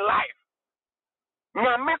control in life.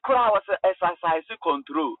 Nyamekura was exercise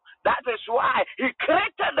control. That is why he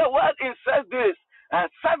created the world in 6 days. And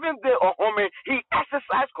 7th day of home, he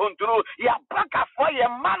exercised control. He back for your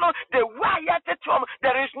man, the way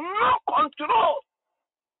there is no control.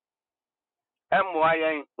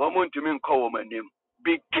 MYN, woman to me call my name.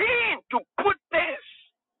 Begin to put this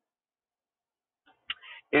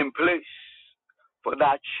in place for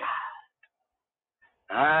that child.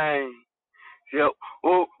 Aye.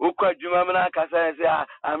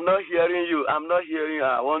 I'm not hearing you. I'm not hearing you.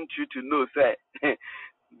 I want you to know, sir.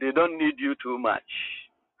 They don't need you too much.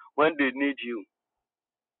 When they need you,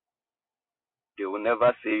 they will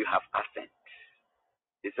never say you have accent.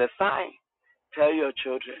 It's a sign. Tell your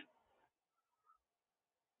children.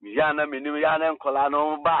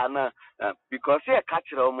 Because here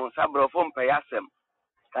catch it almost sabro from payasem.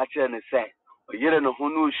 Catch it and say, you're no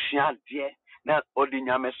who shall dear. Now,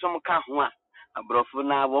 Odinyame some kahua. A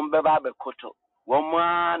brofuna won't be koto.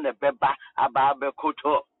 Woman a beba ababe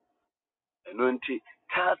koto. And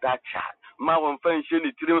tell that child. Ma won fan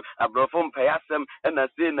shini trim a brofum payasem and I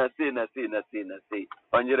say.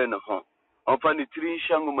 On your home. On funny tree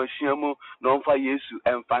shango machiamo, non for Yesu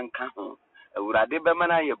and fan kahon. A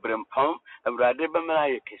radibamana ye brempom, a radibamana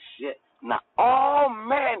ye keshe. Now all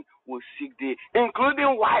men will seek thee,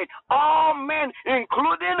 including white, all men,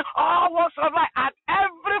 including all walks of life, at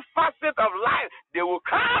every facet of life, they will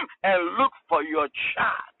come and look for your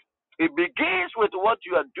child. It begins with what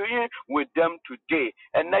you are doing with them today.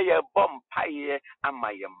 And now you're bomb pie and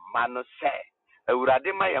my mano say.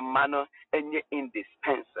 Euradima your mano and you're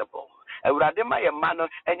indispensable. Euradima your mano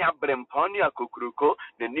and your bremponia kukuruko,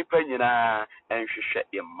 the nipenina and shisha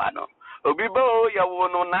your mano. Obibo ya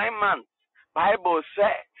wono 9 months. Bible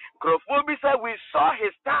said, Crophobia said we saw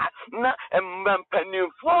his star. And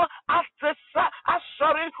Penifo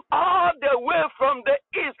sorry all the way from the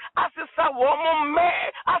east. As a woman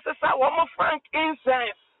man, as a woman frank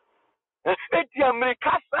incense. Eti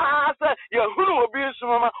America says Yahoo will be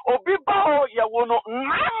some Obibo ya wono 9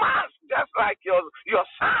 months just like your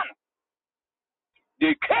son.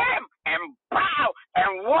 They came and bowed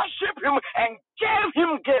and worshiped him and gave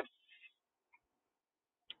him gifts.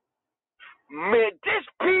 May this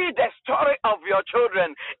be the story of your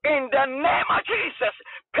children. In the name of Jesus.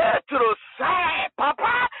 Petro say,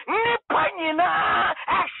 Papa, Nipanina,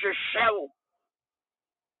 Ashishew.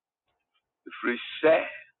 If we say,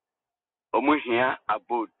 Omuhia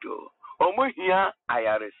Abodo, Omuhia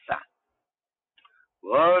Ayaresa.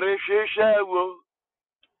 Warishishew,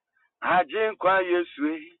 Ajinkwa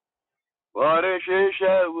Yesu,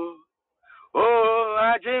 Warishishew, oh,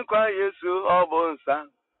 Ajinkwa Yesu, Obonsa.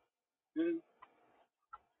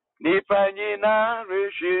 Nipanyina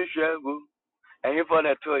rishishagu. And for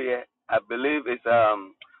the 2 years, I believe it's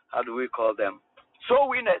how do we call them? Soul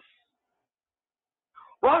winners.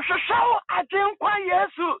 Show I didn't quite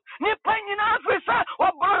Yesu. Nipanyina frisa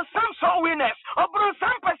or some soul winners. Or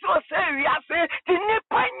some person say we are saying the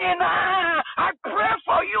Nipanyina. I pray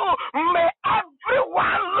for you. May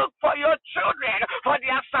everyone look for your children, for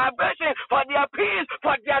their salvation, for their peace,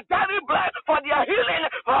 for their daily blood, for their healing,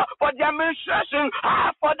 for their menstruation,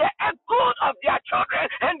 for the good of their children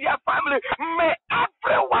and their family. May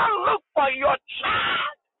everyone look for your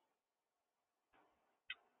child.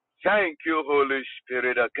 Thank you, Holy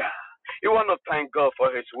Spirit of God. You want to thank God for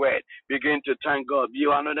His word. Begin to thank God.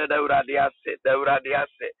 You are not the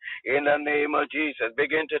Uradiase. In the name of Jesus,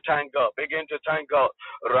 begin to thank God. Begin to thank God.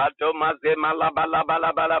 Rato maze malabala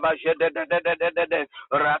balabala jede de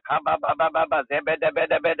rakababa zebe de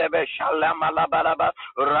shalamala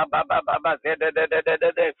rababa zede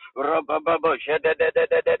de robaba jede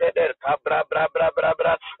de kabra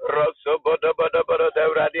bra roso bodo de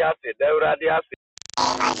uradiase.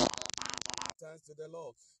 Thanks to the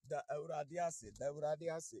Lord. The Euradiasi,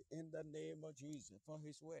 in the name of Jesus, for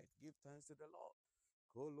His word. Give thanks to the Lord.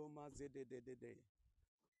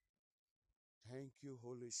 Thank you,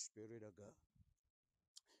 Holy Spirit of God.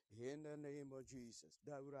 In the name of Jesus,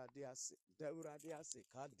 Dauradiasi,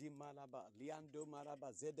 Kadimalaba, Liando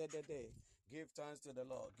Maraba, Zedede. Give thanks to the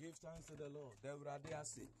Lord. Give thanks to the Lord.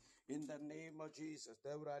 Dauradiasi. In the name of Jesus,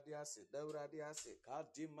 Dauradiasi,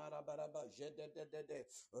 Kadimarabaraba, Jedede,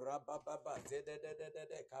 Rabababa,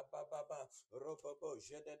 Zedede, Kabababa, Robobo,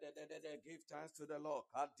 Jedede. Give thanks to the Lord.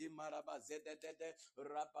 Kadimaraba, Zedede,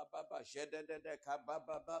 Rabababa, Jedede,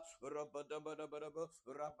 Kabababa, Robodobodobodobo,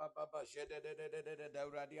 Rabababa, Jedede,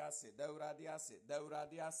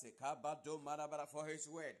 Dauradiasi, Kabado Marabara for His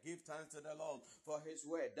word. Give thanks to the Lord for His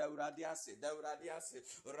word. Dauradiasi,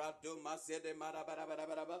 Rado Masede Marabara,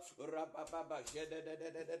 Rabababa,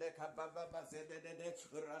 Jedede, Kabababa, Zedede,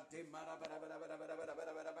 Rati Marabara,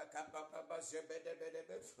 Kabababa, Zebede,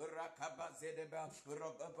 Rakaba Zedeba,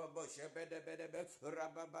 Robaba, Shebede,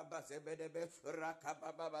 Rabababa, Zebede,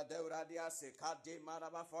 Rakababa, Dauradiasi, Kadi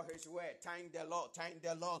Maraba for His word. Thank the Lord, thank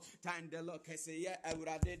the Lord, thank the Lord. Keseya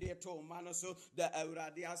Euradede to Manoso, the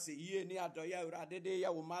Euradiasi, Yeni Adoya Euradede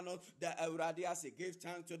Yaumano, the Euradiasi. Give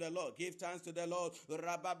thanks to the Lord, give thanks to the Lord.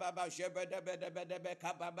 Rabababa, Shebede,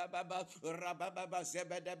 Kabababa, Rabababa,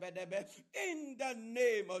 Zebede, in the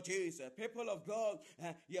name of Jesus. People of God,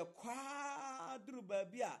 your quadru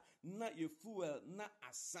babia, not your fuel, not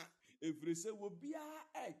a son. If we say will be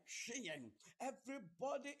a chain,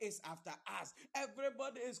 everybody is after us.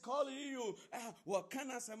 Everybody is calling you. What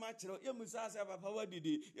can I say, Machro? You must ask Papa, what did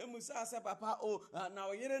he? You must ask Papa, oh,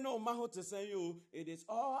 now you don't know Maho to say you. It is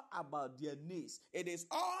all about their needs. It is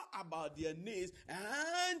all about their needs.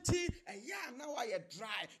 Auntie, yeah, now I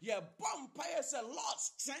dry. Your bumpire say, Lord,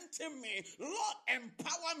 strengthen me. Lord,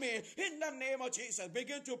 empower me. In the name of Jesus,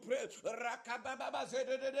 begin to pray.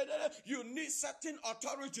 You need certain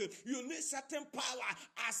authority. You need certain power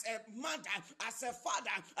as a mother, as a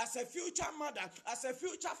father, as a future mother, as a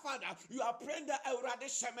future father. You are praying the Eurade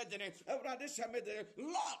Shemedene.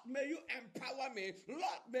 Lord, may you empower me.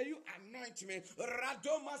 Lord, may you anoint me.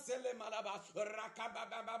 Radoma Sele Malaba.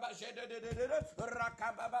 Rakababa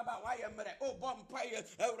Rakababa Wayamre. Oh, Bompire.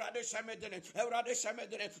 Eurade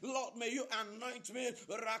Shemedene. Lord, may you anoint me.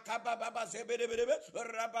 Rakababa Zebede.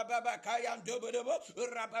 Rabababa Kayan Dubedebo.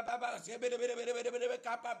 Rabababa Zebede.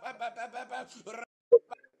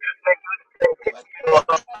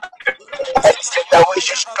 That we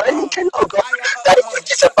should strengthen, oh God, that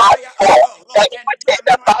it is The about fire of war, God, that Lord, and it is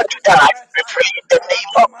anoint about me with time. fresh We fire. pray in the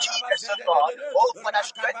name of Radomaraba Jesus, oh God. Oh, Father,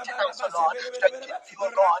 strengthen us, oh Lord. Strengthen me,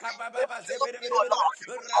 oh God. Refill me, oh Lord.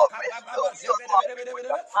 Oh, refill me, oh God, with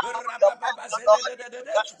the power of your might, oh Lord.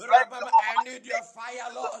 Your strength, oh I God. need your fire,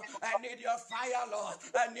 Refill Lord. me, oh I God. need your fire, Lord.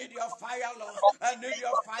 I need your fire, Lord. I need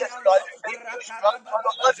your Yes, fire, Lord. Lord. Renew strength, oh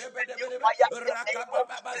Lord. Renew fire in the name of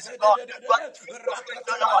Jesus, oh God. Grant me victory,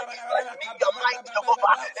 oh Lord. Grant me your might,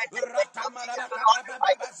 Jehovah. In the name of Jesus, oh Lord.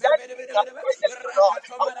 I stand in your presence, oh Lord.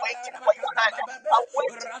 I'm waiting for your hand. I'm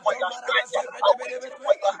waiting for your strength. I'm waiting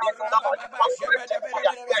for your hand, oh Lord. I'm waiting for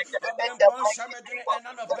your strength. In the mighty name of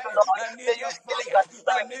Jesus, oh Lord. I May need you your stir fire. your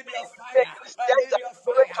I spirit in need me. your May fire. you I stir need your your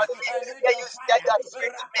spirit fire. on me. I need May your you stir fire. your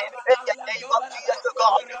spirit in me. In the name of Jesus, oh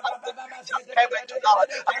God. I decrease your spirit, oh Lord.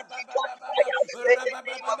 I need your fire. In the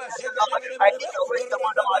name of Jesus, Lord. I need your wisdom,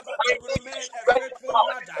 oh Lord. I To need your remain a strength, oh faithful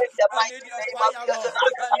God. mother. In the I need mighty your name of fire, Jesus, Lord.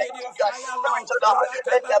 Lord. I I need need your your fire, spirit, Lord. oh Lord.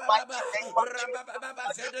 In the mighty name of Jesus,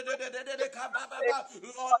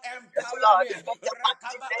 Lord, yes, empower Lord. me. In the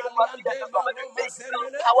mighty Rakaba name of Jesus, aliande Lord. maroma May you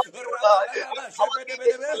zemele. empower me, oh Lord. Rabababa Empower me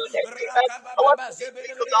this zebedebedebe. morning. Empower Rakababa me this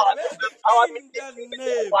week, oh Lord. zebedebedebe. Empower me In this the week,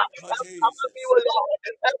 name Jehovah. of Empower me, Jesus. oh Lord.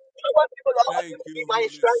 Empower me, oh Lord. Thank Be you, my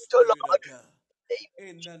Holy strength, oh Spirit Lord. of God. Name of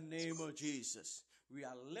In the name Jesus. of Jesus, we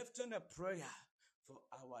are lifting a prayer for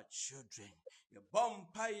our children. Your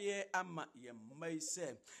bompaye ama ye may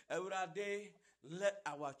say, Every day, let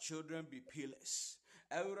our children be pillars.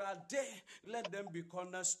 Eurade, let them be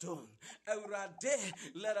cornerstone. Eurade,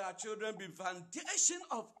 let our children be foundation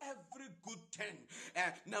of every good thing.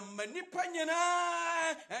 Na manipa nyina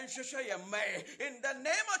enhwehwe ye mai in the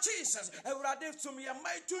name of Jesus. Eurade tum ye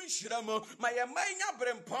mai tun shiramo, ma ye mai nya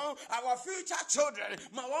brempon, our future children,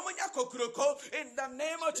 ma womo nya kokroko in the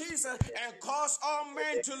name of Jesus, and cause all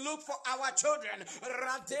men to look for our children.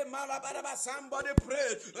 Rade malababa, somebody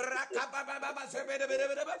pray. Rakababa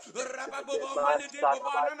zebedebedebe, rababobo manidi bobo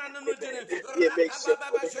nananujene,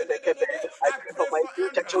 rakababa jededebe. I I pray for pray my for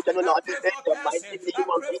future Andra, children, O I Lord, pray in for the Cassie, mighty I name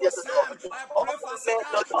of pray for Jesus, O Sam, Lord. I pray All for men, Sada,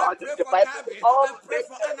 O I Lord, pray the for Bible says Gabby, all I pray men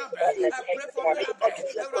for shall be Annabelle, born I again pray in for the name of Mirabel,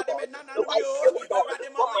 Jesus, O Radime Lord. So I Nananumio, pray, O Lord,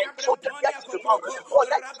 Radimo for my children, let Bremponia them know, Kokroko, oh,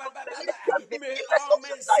 let children, let them Rabababa. be May pillars all of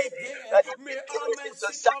men seek society, thee, they be may all pillars men in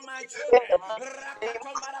seek all my society, in children. the mighty name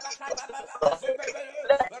Rakato of Marabaka Jesus, O Baba Lord. Zebebe,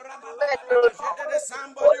 Let men, O Rabababa Lord,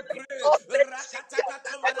 somebody oh, let pray. all men seek them,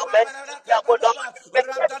 Rakatakato let all men seek them, Marabaka O Lord. Baba, May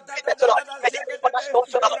they be pillars, O Lord. Radadadadada May they be Zebebe,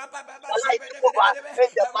 cornerstones, O Lord. Rabababa The life over Zebebe, in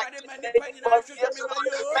the Radi mighty name Manipanina, of Jesus,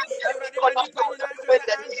 Shushaminayo, Lord. Make them be Radi cornerstones Manipanina, in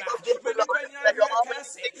the name Andra, of Jesus, Lord. Manipanina, Let your army Cassie,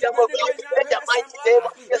 seek them, O God, Manipanina, in the mighty name Samuela,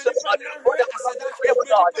 of Jesus, Lord. Manipanina, For the cross Asada, we pray, O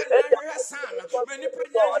Lord, in Manipanina, the mighty Sam, name of Jesus,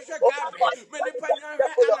 Manipanina, Lord. Oh, Gabi, God, Manipanina,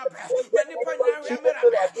 them, O Lord, Annabelle, in the name of Manipanina, Jesus,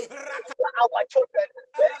 Lord. Mirabel, Inspire our children,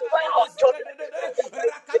 inspire our children in the mighty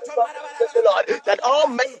name of Jesus, Lord. That all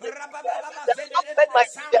men may see them, that all men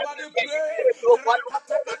might see them, somebody and pray. they will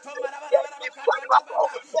they are invaluable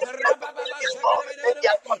in their communities, Lord, in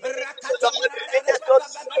their communities, Lord, in the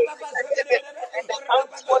society they live in the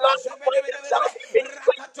country, oh Lord, they find themselves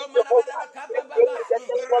inspire them, Jehovah. We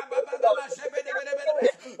pray in the name of Jesus,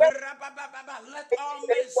 Lord. Let In all the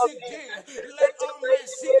men name of seek thee. Jesus, Let in the all men mighty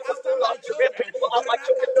seek name of after the my Lord, we children. pray for our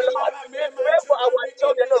children, O Lord. We May my pray for children our be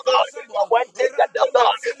children, O God. For indispensable when things get tough,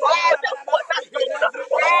 Lord. Oh, the in cornerstone, every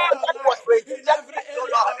area oh, of that was life. In every rejected, O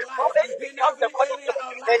area Lord. of Oh, life. may it In become the every area cornerstone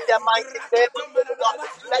of in the life. mighty name of Jesus, Lord.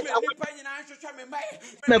 Let our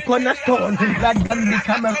a cornerstone. Let them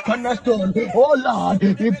become a cornerstone. Oh Lord,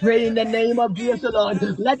 we pray in the name of Jesus, In Lord.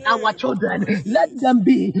 the Let our name children, of let Jesus. them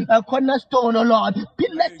be a cornerstone, oh Lord.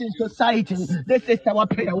 Pillars Thank in you, Holy society. This Spirit is of our God.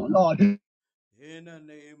 prayer, oh Lord. In the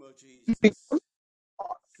name of Jesus.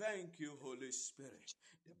 Thank you, Holy Spirit.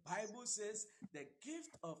 The Bible says the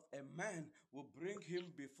gift of a man will bring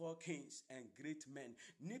him before kings and great men.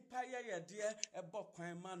 Nipa ya yadeɛ ɛbɔ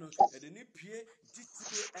kwan ma no ɛde ne pie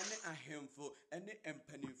titire ɛne ahemfo ɛne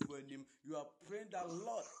mpanimfo anim. You are praying that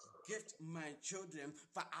Lord gift my children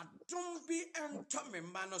for adom bi ntɔ me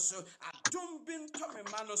mma no so, adom bi ntɔ me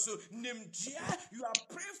mma no so. Nimdia, you are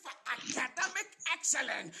praying for academic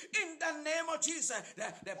excellence in the name of Jesus.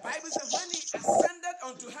 The Bible says when he ascended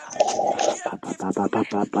unto heaven, he gave gift to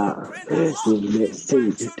men. You are praying that Lord give my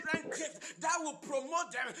children gift that will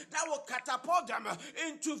promote them, that will catapult them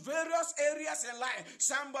into various areas in life.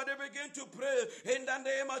 Somebody begin to pray in the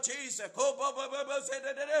name of Jesus.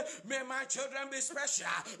 May my children be special.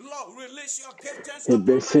 Lord, release your giftings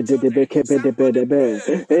upon my children. Somebody pray.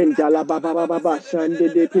 Indala baba baba baba sande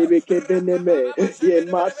de tebe kebene me ye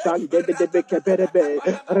ma sande de kebere be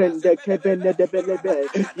rende kebene de bele be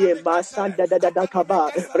ye ma sande da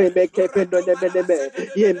kaba reme kebeno ne mene me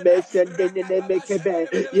ye me sende ne me kebe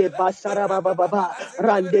ye basara baba baba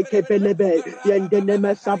rande kebele be ye ndene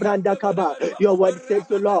me sabranda kaba. Your word says,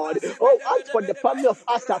 the Lord, oh, as for the family of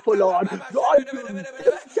Asaph, O Lord, Lord, you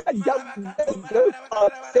gifted them the gift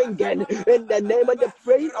of singing in the name of the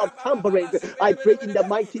praying of tambourines. I pray in the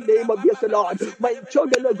mighty name of Jesus, Lord. My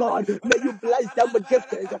children, oh God, may you bless them with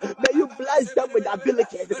giftings. May you bless them with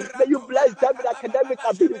abilities. May you bless them with academic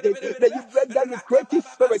abilities. May you bless them with creative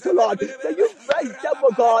spirit, oh Lord. May you bless them,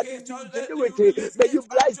 oh God, in You ingenuity. release May you gift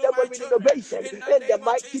bless unto them my with children innovation in the in the name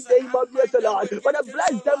of mighty Jesus. name of Jesus, Anoint them Lord. with But I giftings,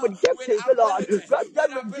 bless oh them Lord, with with giftings, oh Lord. abilities, Bless with them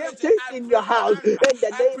with ability. giftings I in pray your for house Andra, in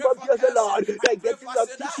the I name pray of for Jesus, Cassie, Lord. I The pray for giftings of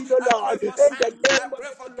Seda, teaching, oh I pray Lord, for in the Sam, I name of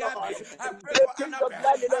pray for Jesus, Gabby, Lord. I The pray for giftings of Annabelle,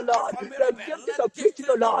 learning, I oh pray Lord. for The Mirabel. giftings Let of preaching,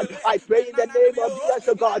 oh giftings be Lord. I released. pray in the name of Jesus,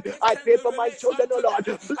 oh God. Let I giftings pray be for my released children, oh unto Lord.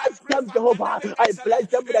 them. I Bless pray them, for Jehovah. academic I bless excellence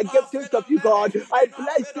them with in the all giftings field of of you, God. learning, I in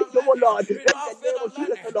all bless field them, of oh learning, Lord, in in all the field name of of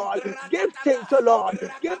Jesus, learning. oh Lord. Giftings, oh Rakatata, Lord.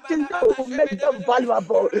 Giftings that will make them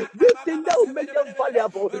valuable. Giftings that will make them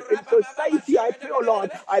valuable in society. I pray, oh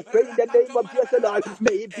Lord. I pray in the name of Jesus, oh Lord.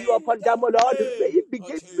 May it be in upon the them, oh Lord. May name it be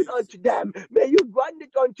of given Jesus. unto them. May you grant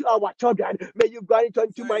it unto our children. May you grant it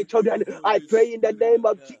unto my Thank you, children. I Holy pray in the Spirit name of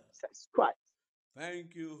of God. Jesus Christ.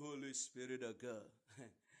 Thank you, Holy Spirit of God.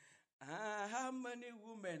 How many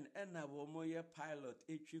women and a woman pilot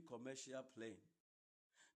each commercial plane?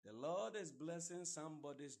 The Lord is blessing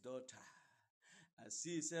somebody's daughter. I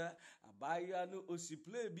see, sir, Abayanu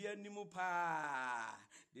Osiple Bianimu Pa.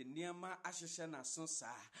 The Niama Ashishana Sunsa.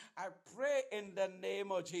 I pray in the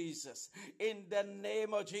name of Jesus. In the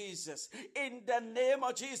name of Jesus. In the name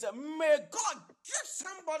of Jesus. May God give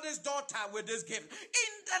somebody's daughter with this gift.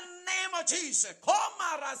 In the name of Jesus.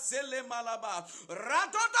 Komara Sele Malaba.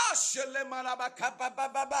 Radoda Shele Malaba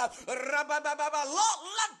Kabababa. Rabababa. Lord,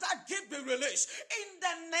 let that gift be released. In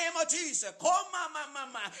the name of Jesus. Koma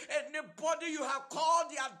Mama. Anybody you have called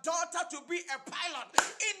your daughter to be a pilot.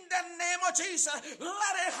 In the name of Jesus.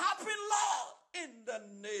 Let it happen, Lord. In the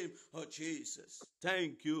name of Jesus.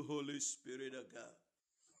 Thank you, Holy Spirit of God.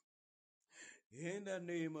 In the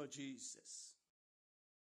name of Jesus.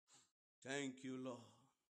 Thank you, Lord.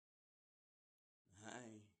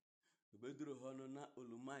 Hi. Bedro hono na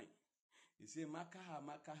olumai. You say makaha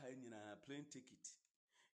nyina plane ticket.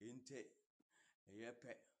 Inte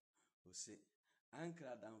yepe. O say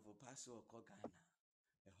ankra dan for pass or Ghana.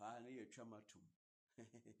 Ehwa na ye twamatum.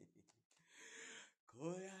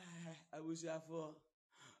 Koya I was ya for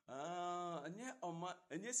anya oma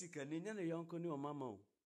anya sika ni nya na yonko ni omama o.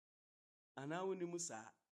 Ana woni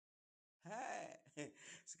musa. Hey,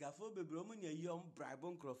 Scafo Bebrom, your young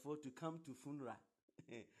bribe Crawford to come to funeral.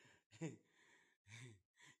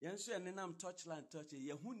 Yansu and then I'm touchline touch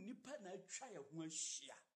ye who nipa na try a one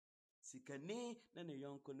share. Sikane, then a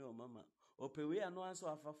young cono mama. O pewe and no answer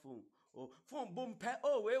of a phone. Oh, phone boom pe.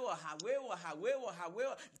 Oh, where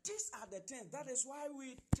These are the things. That is why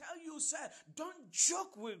we tell you, sir, don't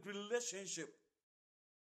joke with relationship.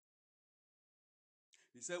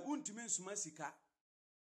 He said, Untimen Sumasika.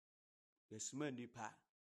 Yes, nipa.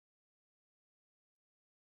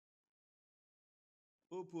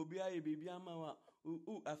 O pobia e bibia mawa.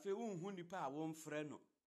 Afe unhu nipa won freno.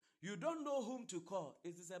 You don't know whom to call.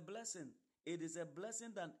 It is a blessing. It is a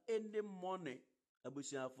blessing than any money.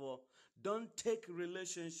 Abusiafo, don't take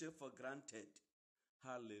relationship for granted.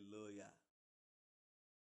 Hallelujah.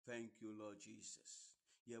 Thank you, Lord Jesus.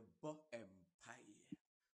 Yebo empire.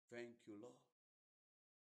 Thank you, Lord.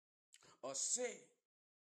 Or say,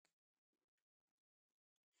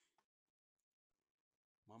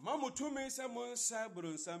 Mama mutume se monsa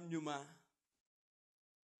bronsam nyuma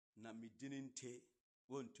na midininte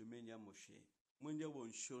won't menya moshe. Munja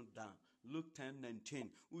won't show down. Luke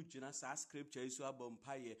 10:19. Ujina sa scripture isu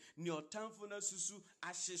abompaye. Ni otamfo na susu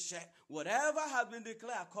ahihye. Whatever has been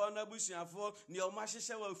declared corner busiafo ni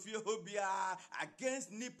omahihye wa fie hobia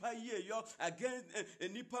against nipa ye yo against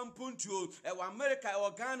nipa mpuntuo e America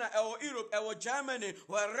e Ghana e Europe e Germany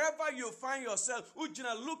wherever you find yourself.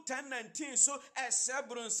 Ujina Luke 10:19 so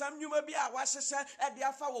esebron sam nyuma bi a wahihye e de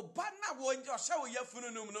afa wo bana wo ohye wo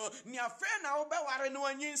yafununum no ni afa na wo be ware no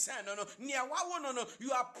anyinsen no ni awawo no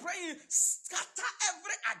you are praying. Scatter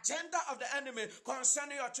every agenda of the enemy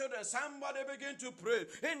concerning your children. Somebody begin to pray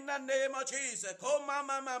in the name of Jesus. Oh,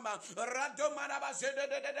 mama.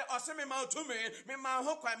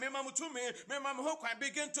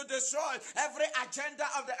 Begin to destroy every agenda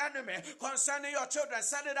of the enemy concerning your children.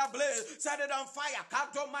 Set it ablaze, set it on fire.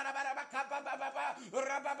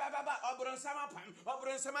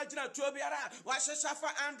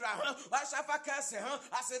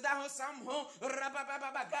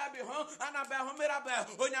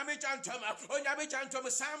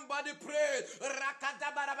 Somebody pray.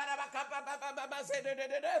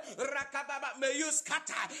 May you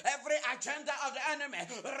scatter every agenda of the enemy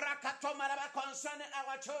concerning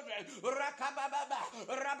our children.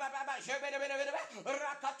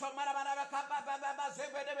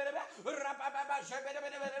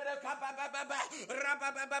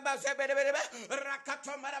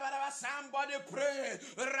 Somebody pray.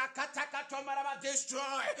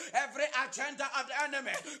 Destroy every agenda of the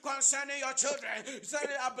enemy concerning your children,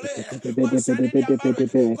 concerning their concerning their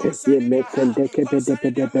marriage, concerning their health,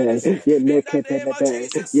 concerning their ministry. In the name of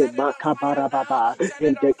Jesus, set it on fire now. Set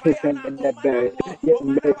it on fire now.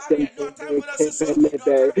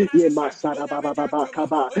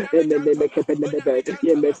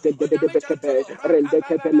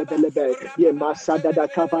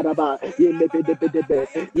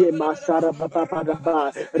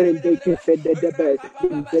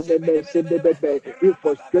 We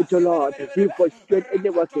frustrate you, Lord. We frustrate any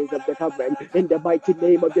workings of the government in the mighty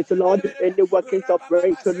name of Jesus, Lord. Any workings of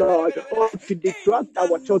race, Lord, oh, to distract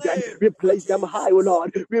our children. Replace them high,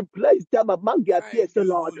 Lord. Replace them among their peers,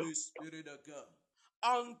 Lord. Holy Spirit of God.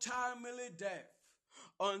 Untimely death.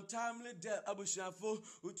 Untimely death. Abushafo,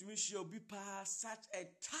 Utimishi Obipa, such a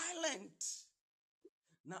talent.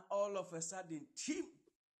 Now all of a sudden, team,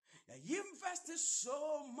 you invested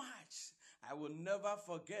so much. I will never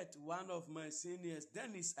forget one of my seniors,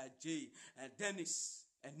 Dennis Ajay, and Dennis,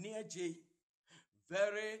 and near Jay,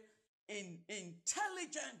 very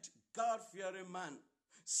intelligent, God-fearing man.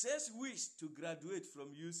 6 weeks to graduate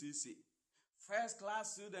from UCC. First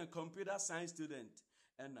class student, computer science student.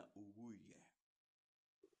 And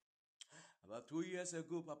about 2 years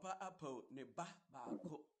ago, Papa Apple ne ba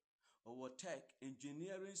baako or tech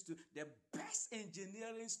engineering student, the best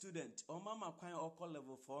engineering student. O mama kwan oko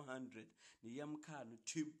level 400. Ni yam ka no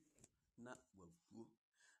twim na wafuo.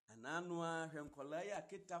 Anano a hwenkola ya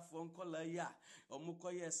kitafo nkola ya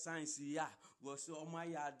omukoye science ya go so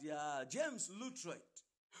omaya dia James Luttrell.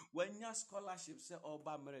 When your scholarship say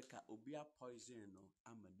Oba America obia poison no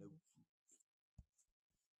amana.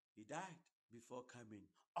 He died before coming.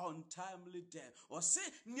 Untimely death. Or say,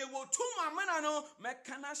 nye wotu mamana no,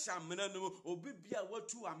 mekana shamina no, obibia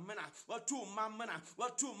watu amana, watu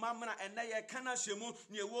mamana, and na ye kana shemu,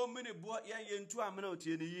 nye wo mini bo ye yentu amana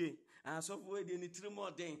otieni ye. And so for the 3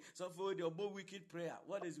 more days, so for the obo wicked prayer.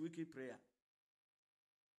 What is wicked prayer?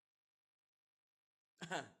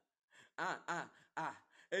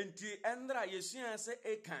 Enti endra yesia se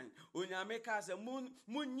ekan onyame ka se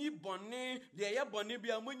munyi bone de ye bone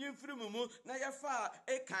bia munyi mfirimumu na ye fa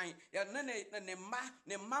ekan ye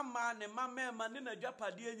ne mama ne na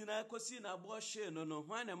dwapade nyina kosi na bo hye no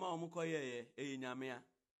hwan na ma omkoye ye nyame a.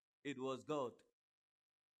 It was God.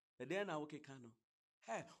 E den na wokeka no.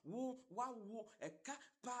 Hey, wo eka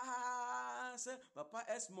pass Papa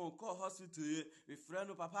Esmond call hospital with friend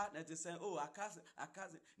of Papa that is saying, oh,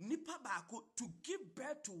 akaze nipa baako to give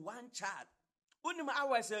birth to one child. Only my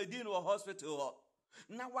hours a day no hospital.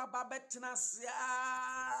 Na waba betena sia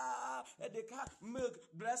edeka milk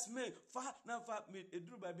breast milk fa me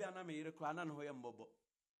eduru ba bia na me yire kra na no ho ye mbobo.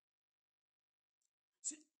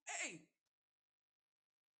 See, hey.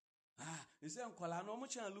 He said, Nkola no mo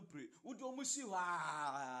chan lupre. Udo mo si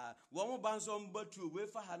wa. Wo mo banzo mbatu we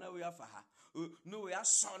fa ha na we afa ha. No we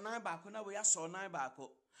aso nan ba ko na we aso nan ba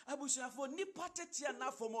ko. Abusuafo nipa tetia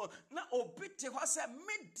na fomo na obite ho se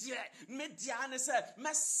media ne se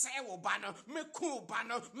mese wo ba no meku ba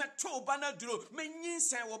no meto ba na duro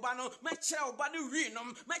menyinsen wo ba no mekire wo ba no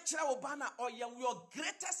winom mekire wo ba na oye your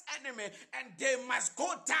greatest enemy and they must go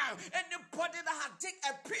down. Anybody that has dig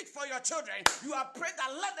a pit for your children, you are praying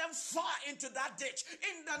that let them fall into that ditch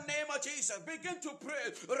in the name of Jesus. Begin to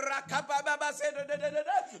pray. Rakababa se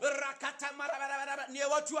rakata marabara ne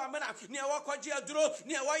watu amena ne wakoji aduro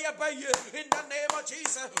ne in the name of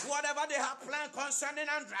Jesus, whatever they have planned concerning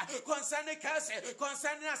Andra, concerning Kelsey,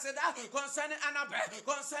 concerning Aseda, concerning Annabelle,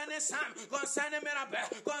 concerning Sam, concerning Mirabel,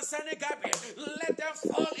 concerning Gabby, let them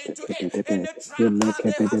fall into it. In the trap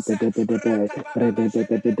they have set.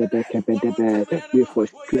 We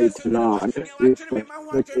frustrate, Lord. We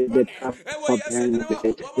frustrate the trap of the enemy.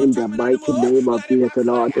 In the mighty name of Jesus,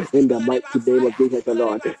 Lord. In the mighty name of Jesus,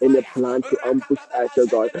 Lord. In the plan to ambush us, O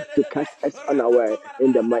God, to catch us unaware.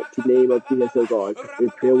 In the mighty name of Jesus, O God. We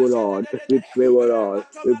pray, O Lord. We pray, O Lord.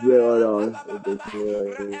 We pray, O Lord.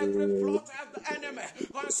 Every plot of the enemy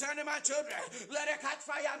concerning my children, let it catch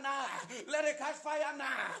fire now. Let it catch fire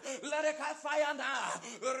now. Let it catch fire now.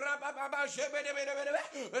 Rababa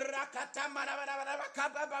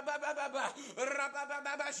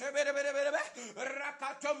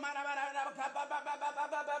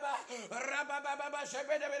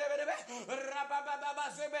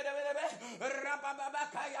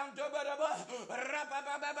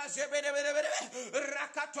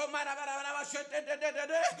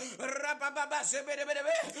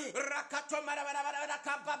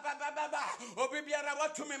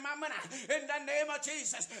in the name of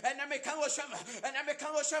Jesus, and I make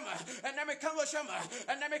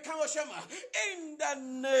in the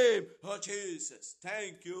name of Jesus.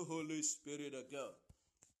 Thank you, Holy Spirit of God.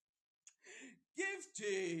 Give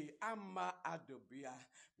to Amma Adobia.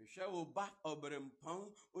 We shall back over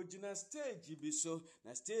Pong, Ojina stage be so.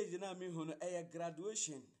 Na stage na me huno a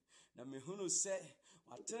graduation. Na me huno say,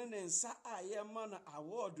 attending sa a man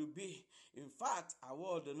award to be. In fact,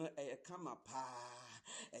 award no a kama pa.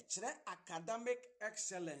 Academic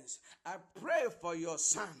excellence. I pray for your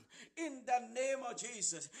son in the name of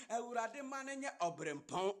Jesus. In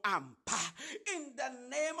the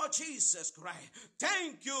name of Jesus Christ.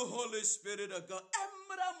 Thank you, Holy Spirit of God.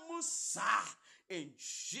 Emra Musa in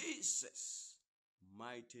Jesus'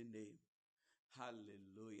 mighty name.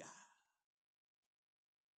 Hallelujah.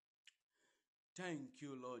 Thank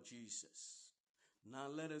you, Lord Jesus. Now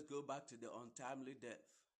let us go back to the untimely death.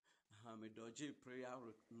 Hamidoji prayer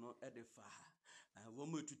no edify.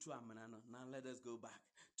 Now let us go back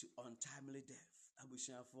to untimely death.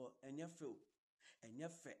 Abushan for enyefe.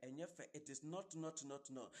 It is not.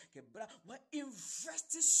 We're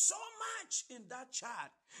investing so much in that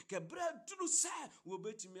child. Kebra duru say we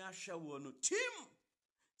bet me asha wono. Tim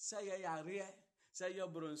say ya Say your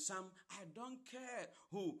brother Sam, I don't care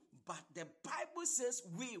who, but the Bible says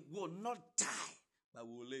we will not die, but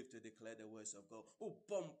we will live to declare the words of God. Oh,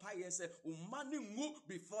 Pompey said, money move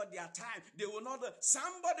before their time. They will not.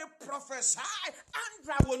 Somebody prophesy.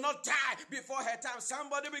 Andra will not die before her time.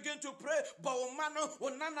 Somebody begin to pray.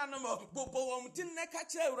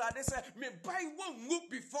 Me buy won't move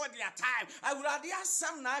before their time. I will add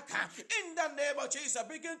some naka. In the name of Jesus,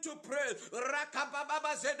 begin to pray.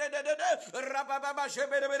 Rakababa zedede. Rababa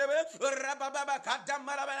shebedebe. Rababa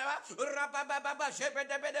kadamara. Rababa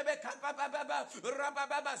shebedebe. Kapababa.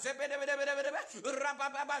 Rababa zebedebe.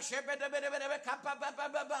 Rababa shebedebe.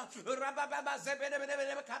 Kapababa. Rababa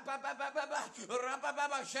zebedebe. Kapababa.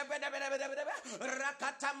 Rababa shebedebe.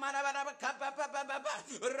 Rakatamara. Kapababa.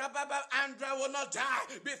 Rababa. Andra will not die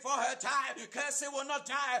before her time. Cassie will not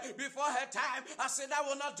die before her time. Asida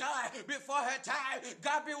will not die before her time.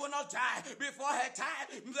 Gabby will not die before her time.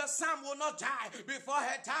 The Sam will not die before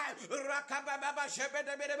her time. Rakababa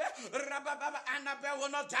shebedebe. Rababa Annabelle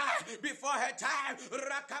will not die before her time.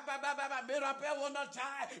 Rakababa Mirabelle will not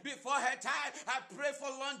die before her time. I pray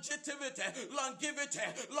for longevity.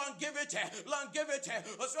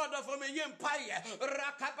 What's order for me? Empire.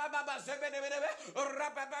 Rakababa shebedebe.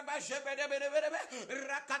 Rababa shebedebe.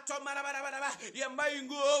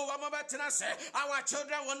 Our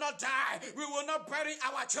children will not die. We will not bury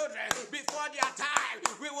our children before their time.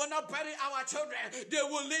 We will not bury our children. They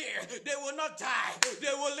will live. They will not die.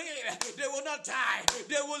 They will live. They will not die.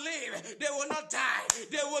 They will live. They will not die.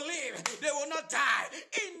 They will live. They will not die.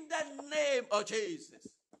 In the name of Jesus. The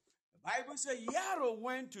Bible says Yairo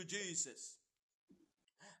went to Jesus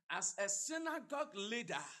as a synagogue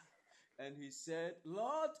leader, and he said,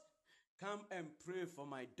 Lord, come and pray for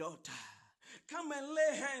my daughter. Come and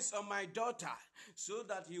lay hands on my daughter so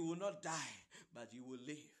that he will not die, but he will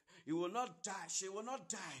live. He will not die. She will not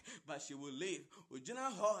die, but she will live.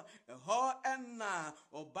 Ujina ho enna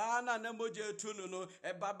obana nemoje tununo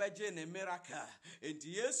ebabeje ne miracle.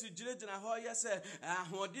 Enti Yesu jina ho yese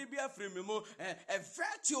ahodi bia frimi mo a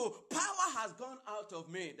virtue power has gone out of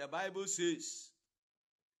me. The Bible says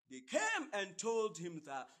they came and told him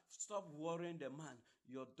that stop worrying the man.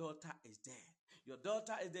 Your daughter is dead. Your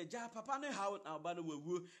daughter is dead. Ja papa ne how na ba no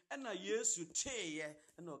wawu. And na Yesu cheye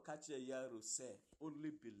and no catch Yairo say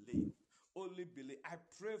only believe. Only believe. I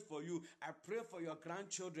pray for you. I pray for your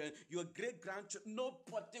grandchildren, your great-grandchildren.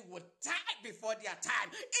 Nobody will die before their time.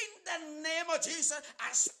 In the name of Jesus,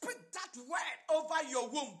 I speak that word over your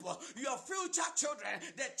womb, your future children,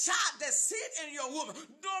 the child, the seed in your womb.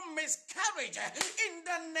 Don't miscarriage. In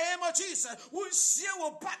the name of Jesus, we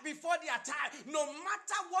will back before their time. No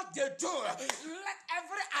matter what they do, let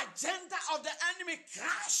every agenda of the enemy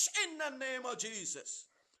crash in the name of Jesus.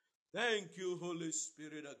 Thank you, Holy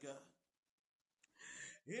Spirit of God.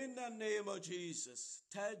 In the name of Jesus,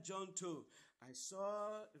 3 John 2, I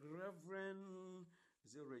saw Reverend,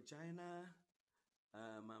 is it Regina?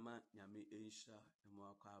 Mama Nyami Aisha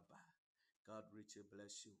Mwakwaba. God richly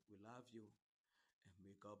bless you. We love you. And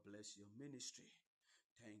may God bless your ministry.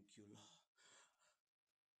 Thank you, Lord.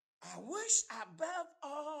 I wish above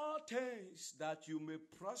all things that you may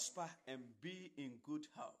prosper and be in good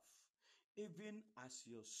health, even as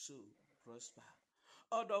your soul prosper.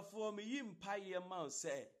 Order for me, Yimpaye Mount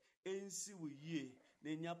say, Ensi wu ye,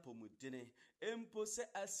 Nenya pomudine, Empo se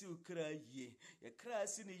asi ukra ye, ye kra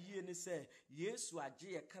si ni ye ni se, Yesu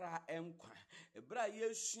aje ye kra enkwa, Ebra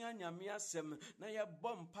Yesu nyame asem, na ye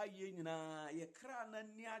bompa ye nyina, ye kra na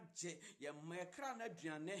ni aje, ye me kra na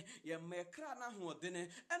aduane, ye me kra na hoɔdene,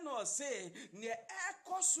 ɛna ɔse, ne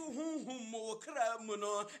ekosu hunhum mo kra mu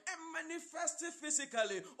no, manifest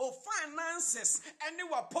physically, or finances, any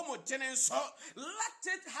wapomudine so, let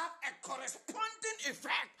it have a corresponding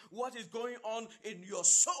effect. What is going on in your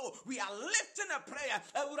soul? We are lifting a prayer.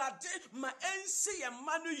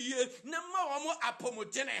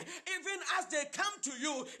 Even as they come to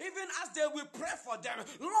you, even as they will pray for them,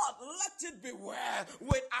 Lord, let it be well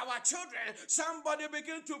with our children. Somebody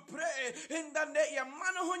begin to pray in the name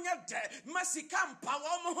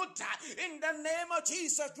of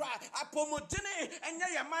Jesus.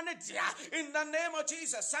 In the name of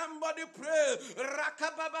Jesus, somebody pray.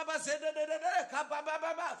 Rakababa zedededede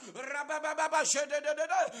kabababa rabababa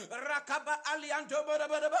shedededede rakaba alianto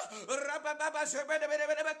rabababa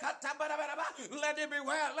zebedebedebe katababa Let it be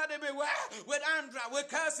well. Let it be well. With Andra, with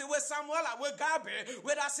Kirsty, with Samuela, with Gabi,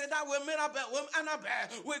 with Asida, with Mirabel, with Annabelle,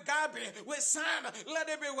 with Gabi, with Sam. Let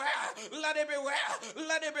it be well. Let it be well.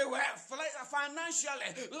 Let it be well.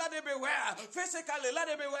 Financially, let it be well. Physically, let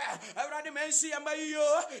it be well.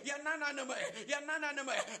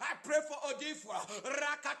 I pray for Odifwa.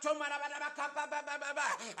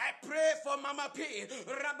 I pray for Mama P.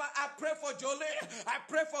 I pray for Jolie. I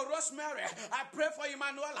pray for Rosemary. I pray for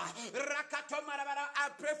Emanuela. I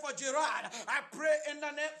pray for Gerard. I pray in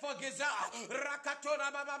the name for Giza. I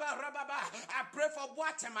pray for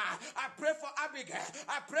Guatemala. I pray for Abigail.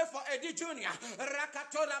 I pray for Eddie Jr.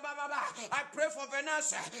 I pray for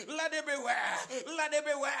Vanessa. Let it be well. Let it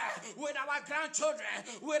be well with our grandchildren,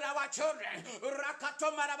 with our children.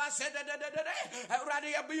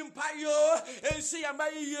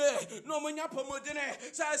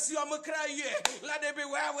 Let it be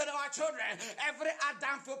well with our children. Every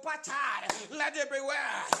Adam for child. Let it be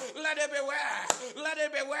well. Let it be well. Let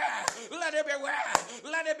it be well. Let it be well.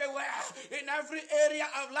 Let it be well in every area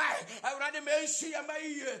of life.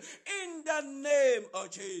 In the name of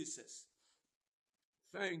Jesus.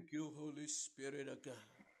 Thank you, Holy Spirit of God.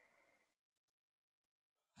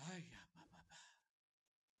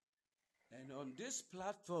 And on this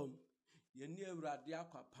platform, you near Radia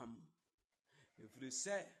Kwapam. If you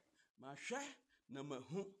say, Masha,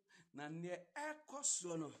 Namahu, Nanya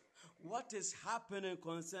Ekosono, what is happening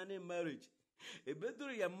concerning marriage? A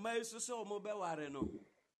better ya mice so mobile wareno.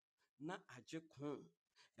 Na ajekun.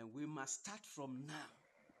 And we must start from now.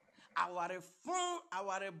 Our phone,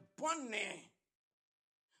 our bonnet.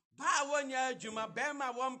 Ba wonya juma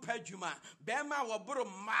bema won pajuma bema wo buru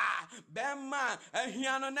ma bema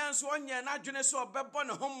ahiano nanso onye na dwene so obebo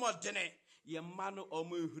ne homodene ye ma no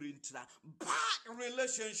omo ehuri ntira bad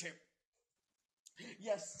relationship.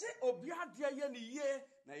 Yes, obiade ye ne ye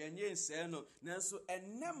na yenye nse no nanso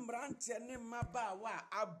enemrante ne maba wa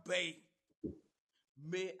abai.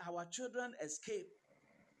 May our children escape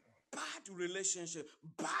bad relationship,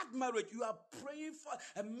 bad marriage. You are praying for,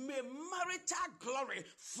 and may marital glory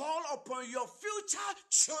fall upon your future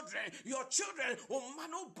children. Your children,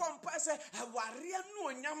 manu pompa se awaria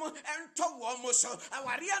no nyamo ento womo so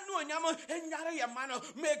awaria no nyamo enyare yamano.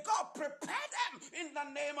 May God prepare them in the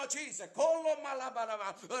name of Jesus. Kolo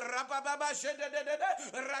malabaraba rababa shededede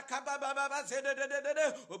rakababa zededede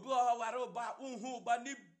obu awaroba unhu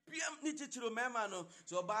bani.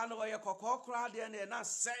 So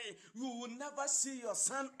you will never see your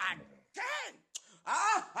son again.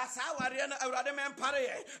 As a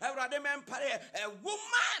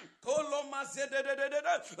woman, Koloma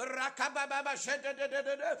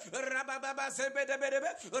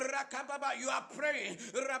Rakababa, you are praying.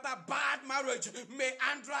 Bad marriage. May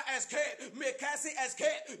Andra escape. May Cassie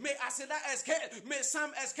escape. May Asida escape. May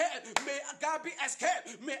Sam escape. May Gabi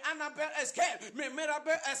escape. May Annabelle escape. May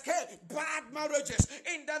Mirabel escape. Bad marriages.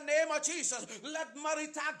 In the name of Jesus, let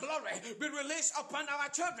marital glory be released upon our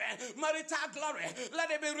children. Marital glory.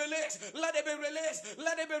 Let it be released. Let it be released.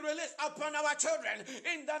 Let it be released upon our children.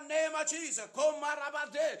 In the name of Jesus. In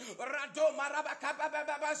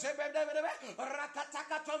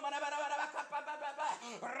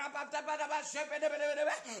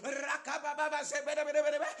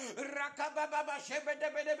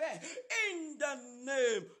the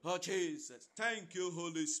name of Jesus. Thank you,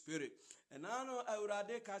 Holy Spirit. And I know I would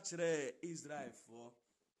catch Israel for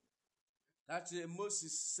that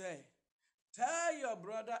Moses said, tell your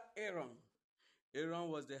brother Aaron. Aaron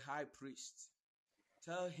was the high priest.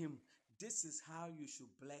 Tell him, this is how you should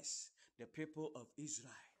bless the people of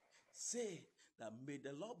Israel. Say that may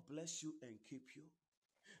the Lord bless you and keep you.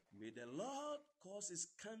 May the Lord cause his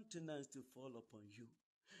countenance to fall upon you.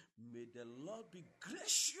 May the Lord be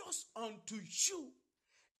gracious unto you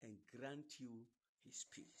and grant you his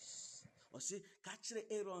peace. Or say, catch the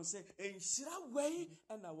Aaron say, and shira way,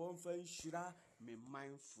 and I won't find shira me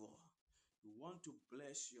mindful. You want to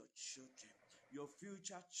bless your children, your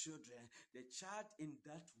future children, the child in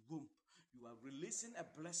that womb. You are releasing a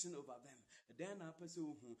blessing over them.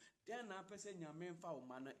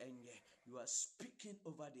 You are speaking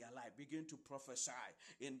over their life. Begin to prophesy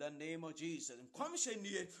in the name of Jesus.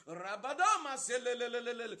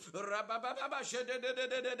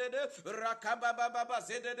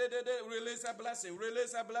 Release a blessing.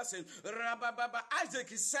 Release a blessing.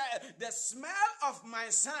 Isaac said, the smell of my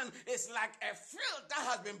son is like a field that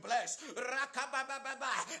has been blessed.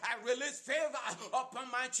 I release favor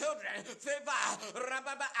upon my children. favor.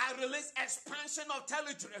 I release expansion of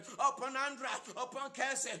territory upon Andra, upon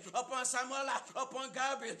Cassie, upon Samuela, upon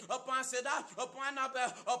Gabi, upon Seda, upon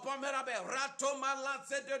Abel, upon Merabe, Rato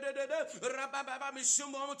Malatse, Rababa,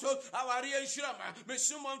 Mishumon to our Shirama,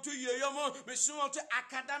 Mishumon to Yomo, Mishumon to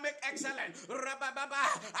academic excellence. Rababa,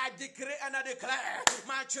 I decree and I declare,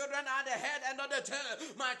 my children are the head and not the tail.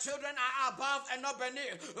 My children are above and not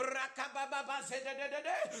beneath. Rakababa,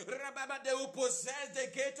 they will possess the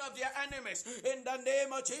gate of their enemies in the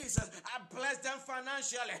name of Jesus. I bless them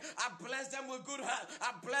financially. I bless them with good health.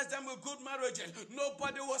 I bless them with good marriages.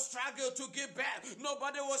 Nobody will struggle to give birth.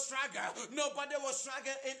 Nobody will struggle. Nobody will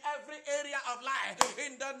struggle in every area of life.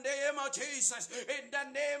 In the name of Jesus. In the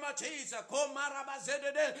name of Jesus.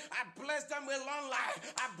 I bless them with long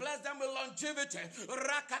life. I bless them with longevity.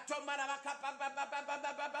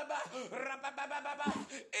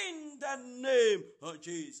 In the name of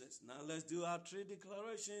Jesus. Now let's do our 3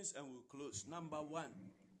 declarations and we'll close. Number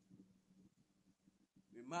 1.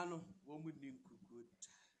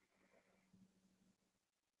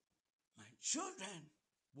 My children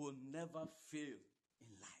will never fail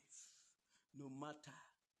in life. No matter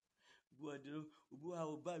what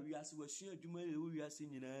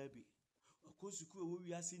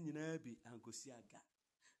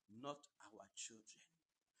not our children.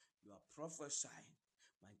 You are prophesying.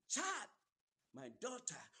 My child, my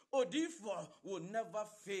daughter, Odifo will never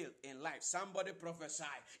fail in life. Somebody prophesy.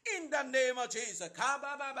 In the name of Jesus. In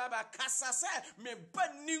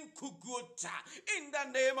the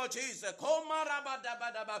name of Jesus.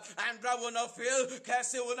 Andra will not fail.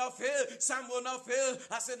 Cassie will not fail. Sam will not fail.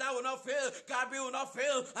 Aseda will not fail. Gabi will not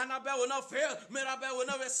fail. Annabelle will not fail. Mirabel will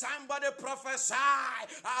not fail. Somebody prophesy.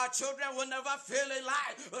 Our children will never fail in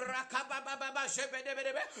life.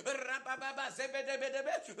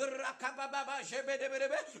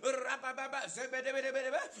 Rabababa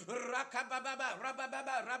zebedebedebe rakababa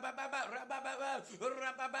rabababa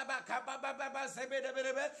kabababa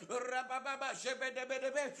zebedebedebe rabababa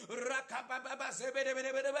zebedebedebe rakababa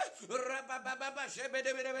zebedebedebe rabababa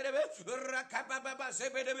zebedebedebe rakababa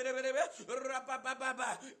zebedebedebe rabababa.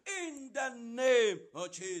 In the name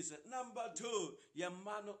of Jesus. Number 2,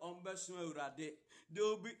 Yamano Ombesme Urade. They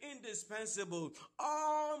will be indispensable.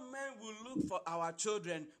 All men will look for our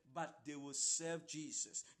children, but they will serve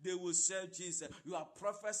Jesus. They will serve Jesus. You are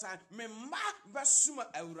prophesying. No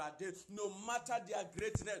matter their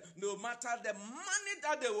greatness, no matter the money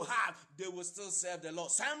that they will have, they will still serve the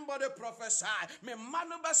Lord. Somebody prophesy. In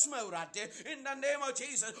the name of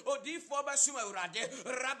Jesus.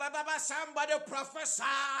 Somebody prophesy.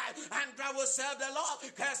 Andra will serve the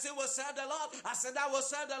Lord. Cassie will serve the Lord. Aseda will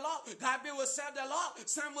serve the Lord. Gabi will serve the Lord.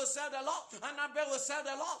 Sam will serve the Lord. Annabelle will serve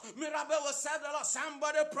the Lord. Mirabel will serve the Lord.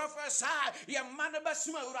 Somebody prophesy. They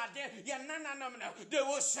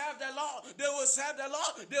will serve the Lord. They will serve the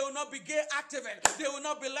Lord. They will not be gay activists. They will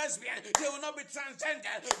not be lesbian. They will not be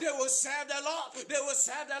transgender. They will serve the Lord. They will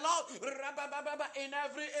serve the Lord in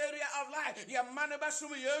every area of life. They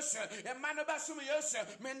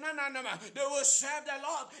will serve the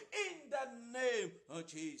Lord in the name of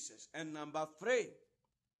Jesus. And number 3.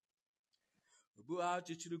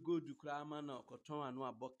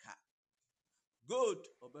 Gold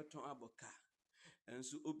obeton aboka. And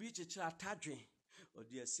so obi chichira atadwen or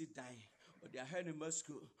the sidan or the ahene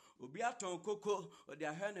masku obi aton koko or the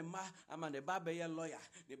ahene ma ama ne baba ye lawyer,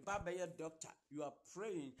 the baba ye doctor. You are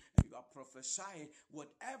praying and you are prophesying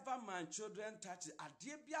whatever my children touch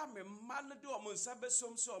adebia me man do omonsabe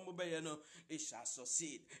somso omobeye no, it shall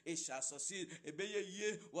succeed. It shall succeed.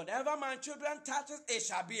 Whatever my children touches, it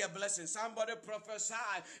shall be a blessing. Somebody prophesy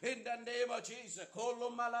in the name of Jesus.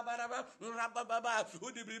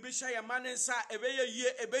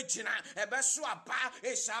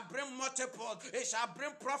 It shall bring multiple. It shall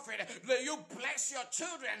bring profit. May you bless your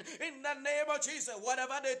children in the name of Jesus.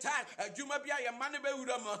 Whatever they touch,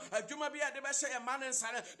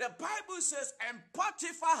 the Bible says, and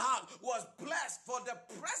Potiphar's house was blessed for the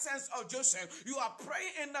presence of Joseph. You are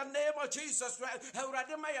praying in the name of Jesus Christ.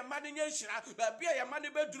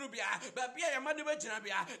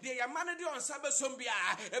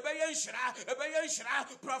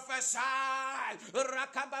 Prophesy.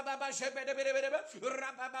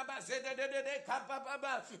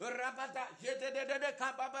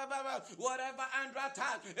 Whatever Andra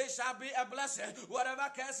touch, it shall be a blessing.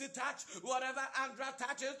 Whatever Cassie touch, whatever Andra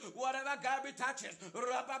touches, whatever Gabi touches,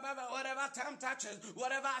 whatever Tam touches,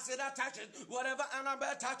 whatever Asida touches, whatever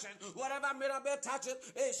Annabelle touches, whatever Mirabel touches,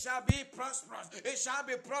 it shall be prosperous. It shall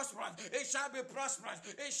be prosperous. It shall be prosperous.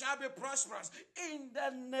 It shall be prosperous. In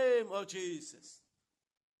the name of Jesus.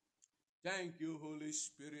 Thank you, Holy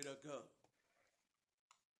Spirit of God.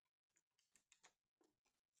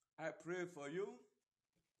 I pray for you.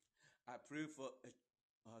 I pray for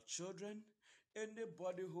our children.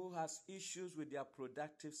 Anybody who has issues with their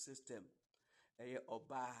productive system.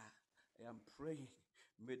 Oba, I am praying.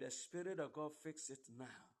 May the Spirit of God fix it now.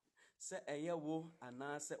 Say wo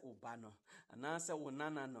anase ubano, anase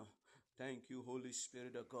unana no. Thank you, Holy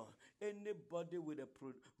Spirit of God. Anybody with a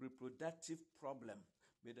reproductive problem,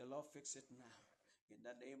 may the Lord fix it now. In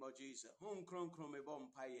the name of Jesus. Hon kron kron me bom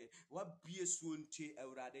paye. Wa bie suonti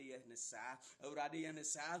awrade ye ne sa. Awrade ye ne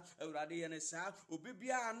sa. Awrade ye ne sa. Obi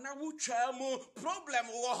bia na wo twa mu problem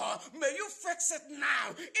wo ho. May you fix it now.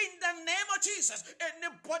 In the name of Jesus.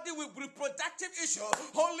 Anybody with reproductive issue,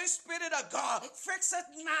 Holy Spirit of God, fix it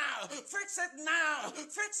now. Fix it now.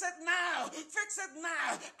 Fix it now. Fix it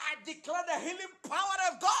now. I declare the healing power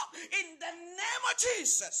of God in the name of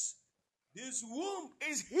Jesus. This womb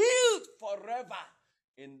is healed forever.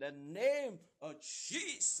 In the name of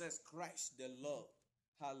Jesus Christ the Lord.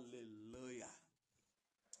 Hallelujah.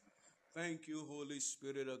 Thank you, Holy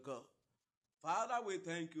Spirit of God. Father, we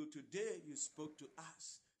thank you. Today you spoke to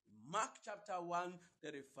us. Mark chapter 1,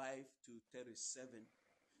 35 to 37.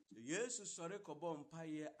 Jesus sorry kobo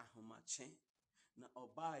mpaye ahomache. Na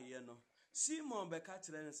obaye no. Simon beka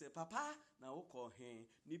tire and say, Papa, na woko he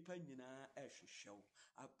nipa nyina ehwehwe.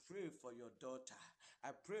 I pray for your daughter. I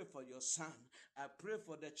pray for your son. I pray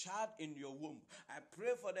for the child in your womb. I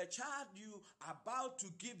pray for the child you are about to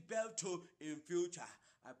give birth to in future.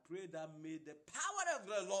 I pray that may the power of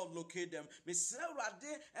the Lord locate them. Mr.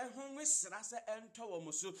 Rade and whom Miss Rasa and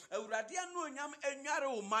Towamusu, a Radian Yam and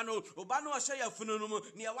Yaro Mano, Obano Shaya Funum,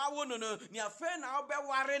 near Wawono, near Fen Albe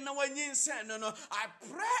Warren, no one yin sen. No. I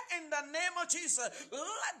pray in the name of Jesus,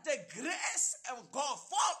 let the grace of God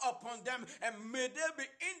fall upon them and may they be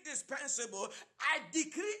indispensable. I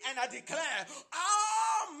decree and I declare,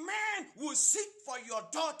 all men will seek for your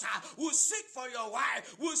daughter, will seek for your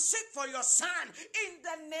wife, will seek for your son in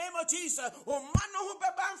the name of Jesus. O mano hu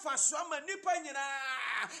beban fa swama nipa nyina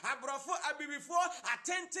abrofo abibifo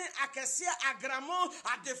atenten akesia agramo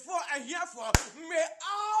adefo ahiafo. May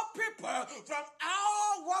all people from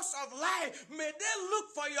all walks of life, may they look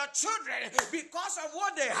for your children because of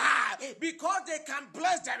what they have, because they can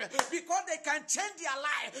bless them, because they can change their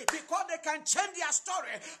life, because they can change their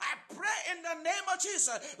story. I pray in the name of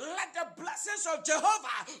Jesus, let the blessings of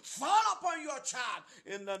Jehovah fall upon your child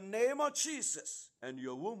in the name of Jesus and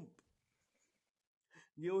your womb.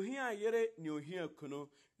 Nyohia yere nyohia kuno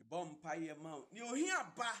bompa ye mount.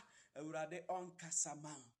 Nyohia ba urade on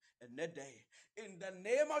kasama and day. In the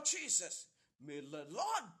name of Jesus, may the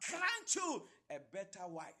Lord grant you a better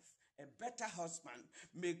wife, a better husband.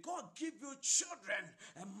 May God give you children.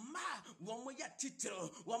 And ma womoya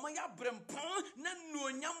title, womoya brempon, na no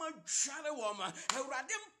nyama chare woma.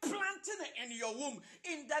 Eradem planting in your womb.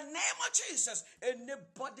 In the name of Jesus,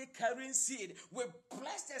 anybody carrying seed, we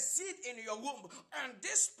bless the seed in your womb on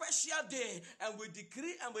this special day, and we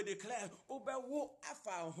decree and we declare,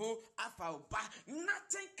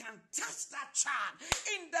 nothing can touch that child.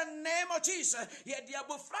 In the name of Jesus,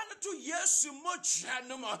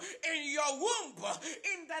 in your womb,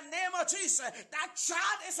 in the name of Jesus, that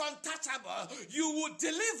child is untouchable. You will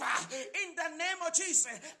deliver in the name of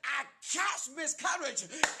Jesus. I cast miscarriage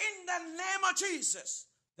in the name of Jesus.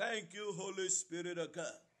 Thank you, Holy Spirit of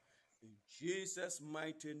God. In Jesus'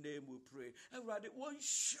 mighty name we pray. Everybody, one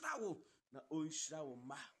shrawo na on shrawo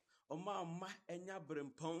ma. Oma ma enya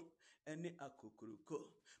brempon ene akokuroko.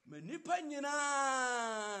 Menipa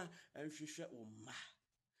nyina enhwehwe o ma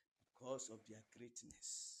because of their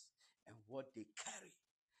greatness and what they carry.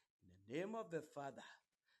 In the name of the Father,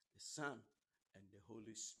 the Son, and the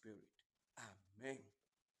Holy Spirit. Amen.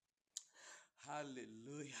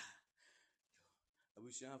 Hallelujah. I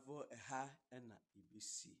wish you have a ha and a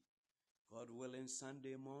EBC. God willing,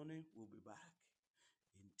 Sunday morning we'll be back.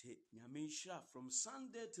 In Nyamisha, from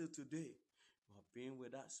Sunday till today, you have been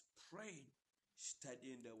with us praying,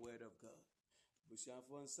 studying the Word of God. Wish you have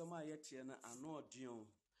one summer yet and ano dion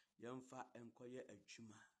yamfa enkoye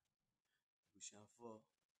ejuma. Wish you have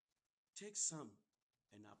take some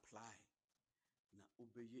and apply. Na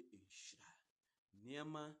obeye inshira.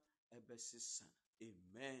 Niema ebesisa.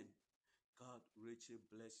 Amen. God richly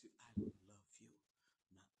bless you. I love you.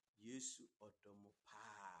 Na Yesu odomo pa.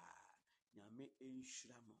 Nyame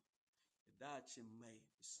inshira mo. Dachi mai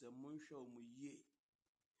semunsho mu ye.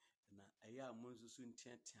 Na aya munzu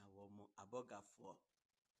suntiatia wo mo abogafo.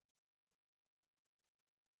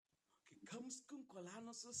 Comes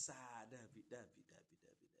kunkolano so sad David.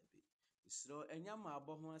 So enyama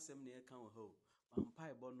aboho asem ne ka wo ho. Pampa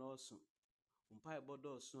ebo no so. Pampa ebo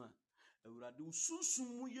do so a awurade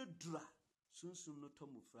usunsun mu ye dura Sunsum no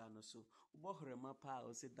tomu fra no so. Ubohrema pa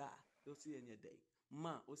o se da. O se enye day.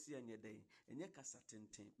 Ma o se enye day. Enye kasa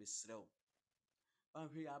tenten besrew.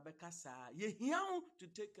 Anhwe ya bekasa. Ye hiaw to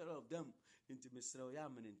take care of them. Inti mesrew ya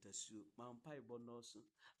menentasu. Ma mpa ibo no so.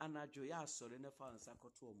 Anajo ya asore ne fa nsa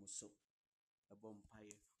koto omo so.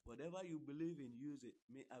 Whatever you believe in, use it.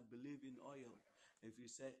 Me, I believe in oil. If you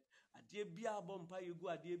say,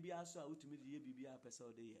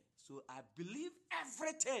 so I believe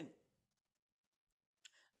everything.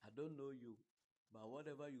 I don't know you, but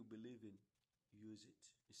whatever you believe in, use it.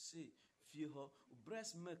 You see,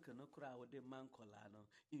 breast milk no cry with the man colano,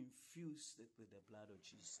 infuse it with the blood of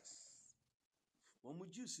Jesus. When we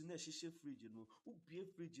juice in the shisha fridge, no, who be a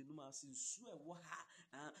fridge no mass in swear waha,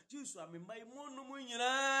 juice, I mean, my mono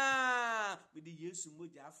munina with the yesu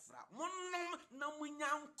muja fra, mono no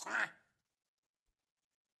munyam cry.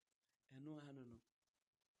 And no, I don't know.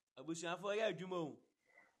 I wish I forget you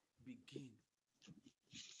begin.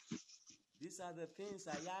 These are the things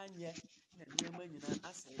I am yet,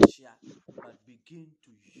 but begin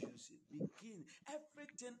to use it. Begin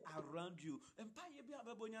everything around you.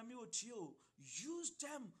 Use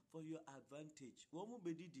them for your advantage.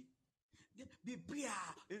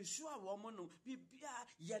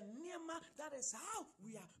 That is how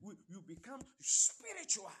you become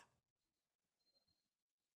spiritual.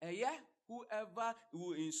 And yeah, whoever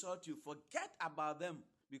will insult you, forget about them,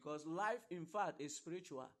 because life, in fact, is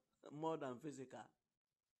spiritual more than physical.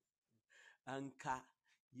 Anka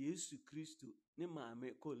Yesu Christu ni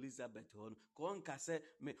maame ko Elizabeth hon ko nka se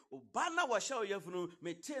me obana wo hye oyefunu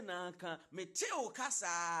me te na anka me te o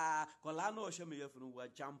kasa kola na o hye me yefunu wa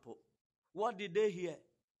jampo. What did they hear?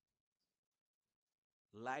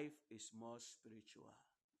 Life is more spiritual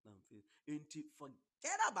than physical.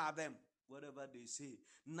 Forget about them, whatever they say.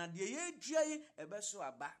 Na de ye dua ebe so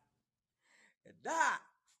aba da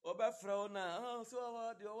obefro na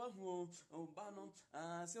so de ohu obano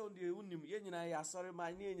say on the unim ye nyina ya sorry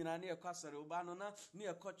man ye nyina na ekosore obano na na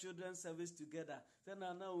ekọ children service together say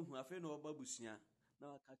na ohu afi na obabusua na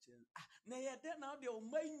waka che na ye de na de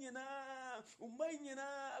umanyina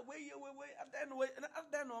we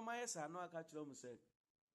aden no my sa na waka che mu say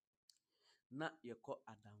na yekọ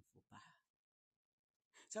adamfo ba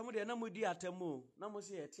say mo de na mudi atemu na mo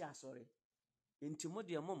se ye ti asore enti mo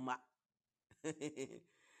de mo ma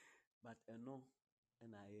but no,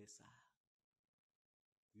 and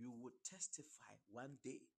you would testify one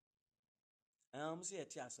day. Say a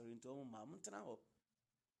tia sorry into mom now.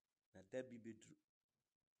 That there be bedru.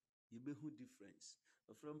 You be who difference.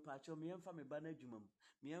 From Pacho, me and family banner jumum.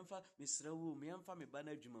 Me and Miss Rawu, me and family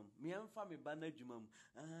banner jumum. Me and family banner jumum.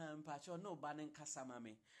 Pacho, no banning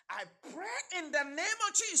casamame. I pray in the name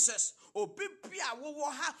of Jesus. O Bibia,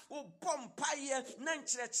 Woha, O Pompire,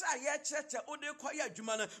 Nanchecha, Yachecha, O de Koya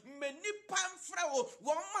Jumana, many pamfrao,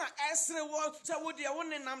 Woma, Esre, so would your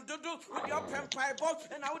own and I'm dodo with your pen pipe,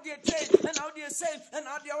 and out the tape, and out the same, and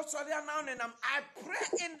out the also there now and I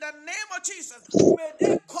pray in the name of Jesus. May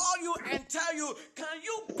they call you and tell you, can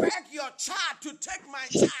you beg your child to take my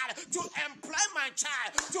child, to employ my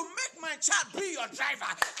child, to make my child be your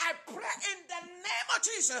driver? I pray in the name of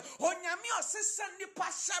Jesus.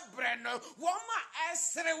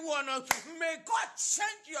 May God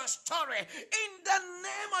change your story in the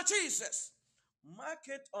name of Jesus. Mark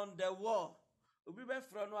it on the wall. Obi be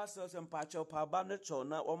front was and patch up our banner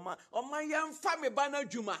chona on my young family banner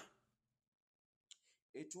juma.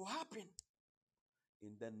 It will happen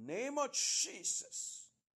in the name of Jesus.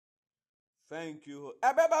 Thank you.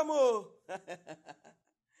 Ebebamo.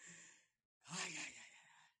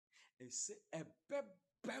 It's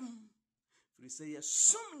ebebem. We say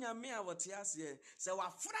some nyame what yase say wa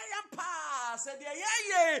fraya pa say de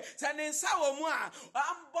ye say nsa wo mu a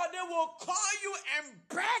somebody will call you and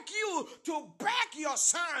beg you to beg your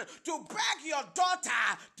son, to beg your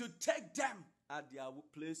daughter to take them at their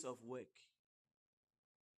place of work.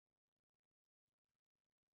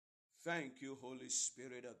 Thank you, Holy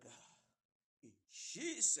Spirit of God. In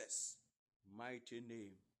Jesus' mighty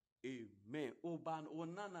name, amen. Oban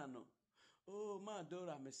onanano. Oh, my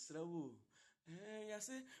daughter, Mesrawu.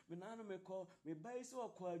 Yase, Minano me call me base or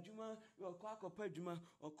call Juma, your quack or Pejuma,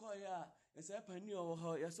 or call ya, as a penny or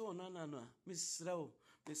her, yes, oh, nana, Miss Row,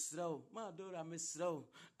 Misro, Madura Misro,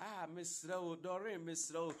 Misro, Doreen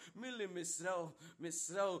Misro, Millie Misro,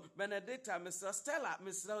 Misro, Benedicta Misro, Stella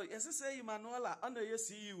Misro, yes, I say Manuela, under your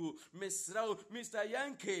CEO, Misro, Mr.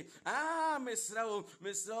 Yankee, Misro,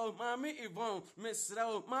 Misro, Mammy Yvonne,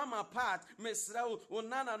 Misro, Mama Pat, Misro,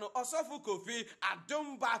 Unana no, Osofu Kofi,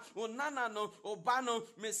 Adumba, Unana no, Obano,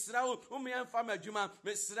 Misro, Umian Famajuma,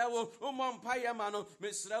 Misro, Payamano,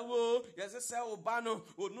 Misrawo, yes, I say Obano,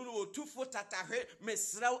 Ununu, 2 foot at a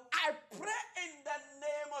Misrawo. I pray in the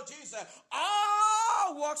name of Jesus.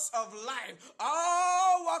 All walks of life,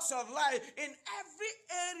 in every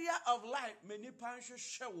area of life, many pansho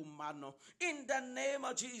show mano, in the name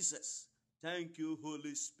of Jesus. Thank you,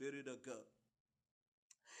 Holy Spirit of God.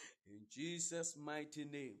 In Jesus' mighty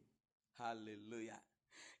name. Hallelujah.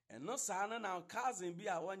 And no sana now cousin be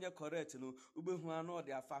a 1 year correct no ubehua no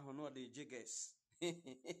de afa ho no de jiggers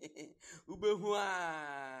ubehua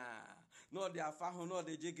no de afa ho no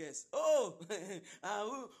de jiggers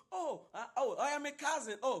I am a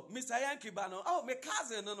cousin. Oh, Mr. Yankee Bano. Oh, my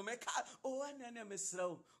cousin. No, my cousin. Oh, and then Miss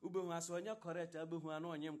Row. Ubehua so nya correct ubehua no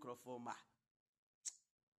nyem crofoma.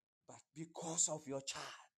 But because of your child,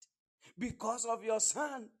 because of your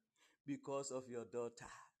son, because of your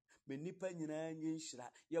daughter, menipa nyina nyenhyira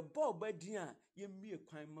ye bo badin a ye mie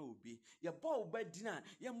kwan ma obi ye bo badin a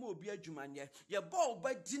ye ma obi adwumanye ye bo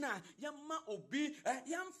badin a ye ma obi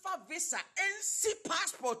ye mfa visa NC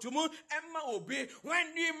passport mu emma obi.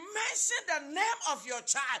 When you mention the name of your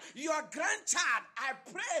child, your grandchild, I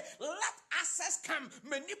pray let access come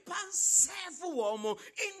menipa serve wo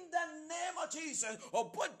in the name of Jesus.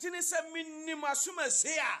 Obodini se minima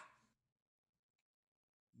sumasia,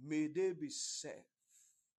 may they be saved.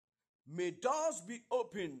 May doors be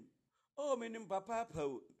open. Oh, minim papa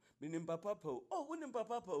po. Minim papa po. Oh, unim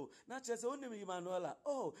papa po. Not just unim Emanuela.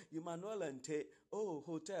 Oh, Emanuela nte. Oh,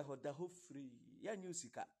 hotel hoda ho free. Ya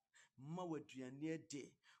nyusika. Ma waduane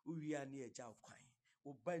de. Uwiane eja kwan.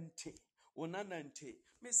 Ubante. Onanante.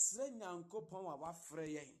 Mesre nyankopon wa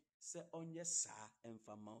wafre yen. Se onye sa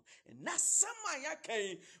emfama. And na sama ya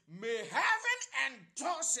ken. May heaven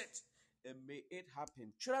endorse it. And may it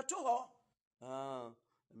happen. Chira to ho.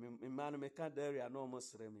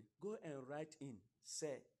 Go and write in,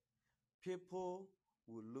 say, people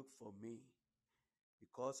will look for me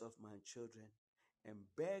because of my children and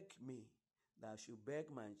beg me that I should beg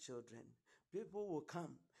my children. People will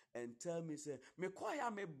come and tell me, say, me kwaya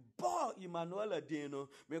me bo Emmanuel Dino,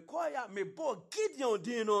 me kwaya me bo Gideon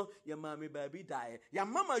Dino, ya mama baby die, ya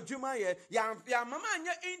mama Juma ye, ya mama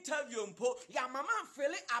nya interview mpo, ya mama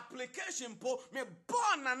fill application po, me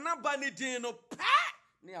bo nanabani Dino,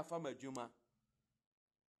 Juma.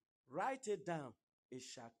 Write it down. It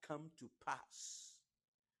shall come to pass.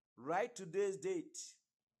 Write today's date.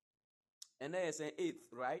 And then it's an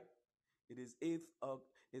 8th, right? It is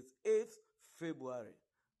 8th February.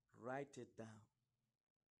 Write it down.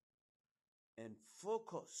 And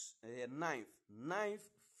focus. 9th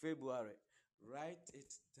February. Write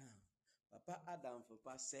it down. Papa Adam for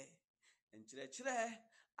passe. And chile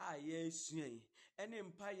aye suen. And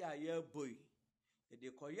empire aye boy. E de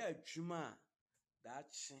koye adwuma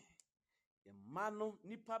that ye mano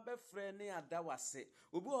nipa be frɛ ne ada wase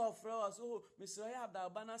obi ho frɛ was oh Mr. Ada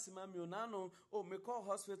bana sima mi onano oh me call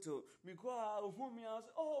hospital me call ohumi as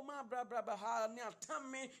oh ma bra ha ne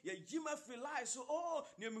atame ye yima feel like so oh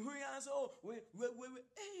ne me hu ya so oh we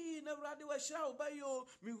na wrade wa hira obayo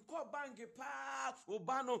me call bank pa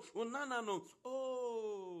obano onana no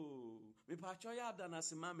oh me pacho ya ada na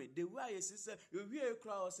sima me the way you say you wie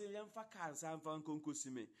kra o say yemfa kansa mfa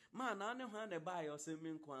nkonkosime ma na ne ho na ba yo say me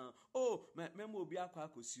nkwa oh memo obi akwa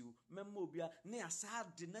akosiu memo obi ne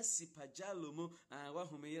asade na sipajalo mu wa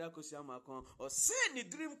humira kosi amakon o say ni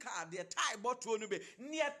dream card the tie botuo no be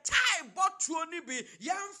ne tie botuo ni bi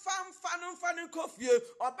yemfa no kofie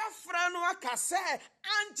obefra no aka say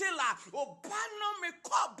Angela obano me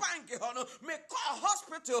call bank hono me call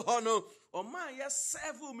hospital hono o man ye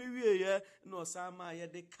serve me wie ye no sama ye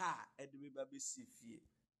de car e de ba be sifie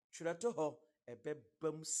twreto ho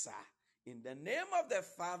ebebam sa in the name of the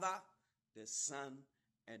Father, the Son,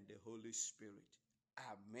 and the Holy Spirit.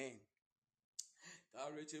 Amen.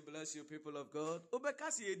 God richly bless you, people of God.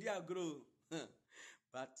 Obekasi edi agro.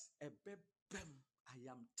 But ebebam,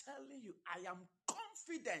 I am telling you, I am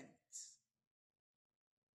confident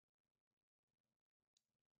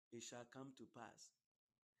it shall come to pass.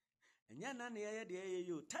 And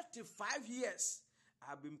 35 years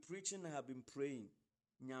I've been preaching, I have been praying.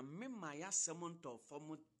 And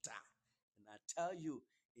I tell you,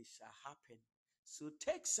 it shall happen. So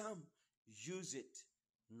take some, use it.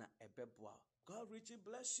 Na ebebwa. God richly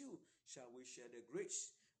bless you. Shall we share the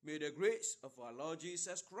grace? May the grace of our Lord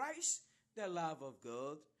Jesus Christ, the love of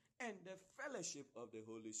God, and the fellowship of the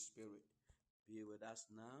Holy Spirit be with us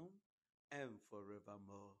now and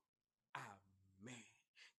forevermore. Amen.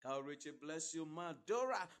 God richly bless you, Ma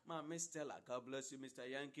Dora, Ma Miss Stella. God bless you, Mr.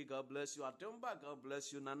 Yankee. God bless you, Adomba. God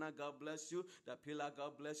bless you, Nana. God bless you, The Pillar.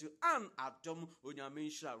 God bless you, and Adam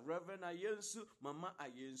Unyaminsha, Reverend Ayensu, Mama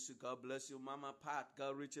Ayensu. God bless you, Mama Pat.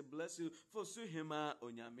 God richly bless you, Fosuhima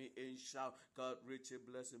Unyami Insha. God richly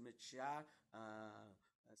bless you, Micha.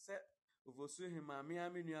 Said Fosuhima,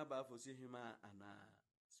 Miami Nuaba, Fosuhima, and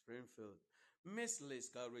Springfield. Miss Liz,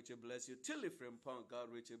 God richly bless you. Tilly from Punk,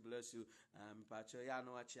 God richly bless you. Pacho ya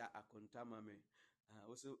no achia akonta mame.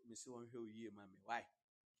 Also Miss one who ye mame. Why?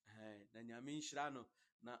 Na nyame nhyira no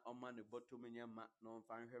na ɔma ne bɔtɔ mu nyama na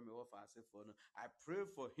ɔmfa nhwɛ me wɔ faase for no. I pray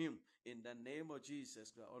for him in the name of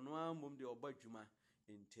Jesus Christ. Ɔno amom de ɔbɔ adwuma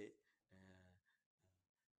nte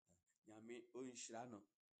nyame ɔnhyira no.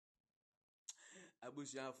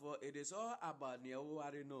 Abusuafo, it is all about ne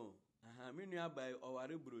ɔware no. Me nua bai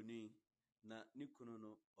ɔware broni. Na nikunu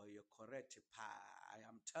no oye correct pa. I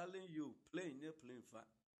am telling you, plain fa.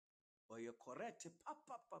 Oye correct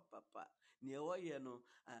pa. Ne oye no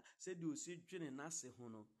said you see dwene na se ho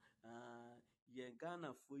no. Yen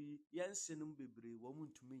Ghana fo yi yen senum bebre wo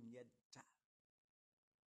muntumi nye da.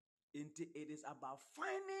 It is about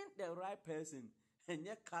finding the right person, and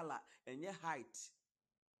your color, and your height.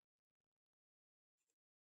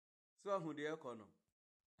 So who de ekono?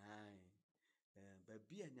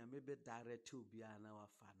 Baby and maybe direct to be an hour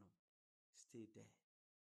fano. Stay there.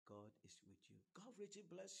 God is with you. God richly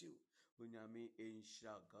bless you. Unyami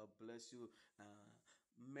Insha, God bless you.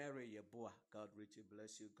 Mary Yeboah, God richly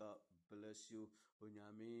bless you. God bless you.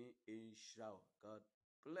 Unyami Insha, God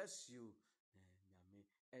bless you. Nyami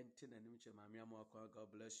Entin and Nimche Mami Amwakwa, God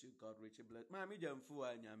bless you. God richly bless Mami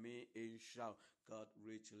Jamfua Nyami Insha, God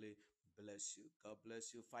richly bless you. God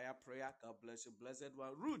bless you. Fire prayer, God bless you. Blessed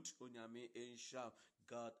one, Root Unyami Insha,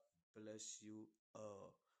 God bless you.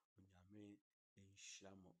 Unyami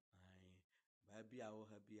Inshamo. Baby, I will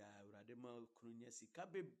have a radimal crunya sika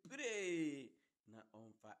bebre na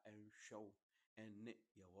onfa and show and knit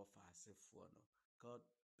your waffles for no. God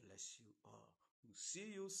bless you all. We'll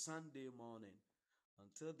see you Sunday morning.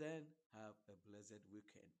 Until then, have a blessed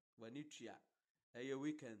weekend. When you try a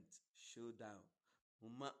weekend showdown.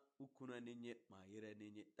 Uma ukuna ninye ma yere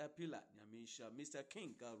ninye. Tapila nyamisha. Mr.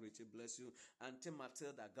 King, God richly bless you. Auntie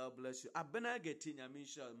Matilda, God bless you. Abena geti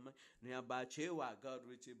nyamisha. Niabachewa, God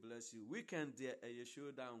richly bless you. Weekend there a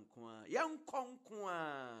showdown kwa. Yang kong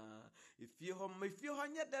kwa. If you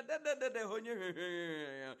honye de honye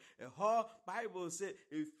ho Bible say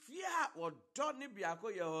if you or doni biako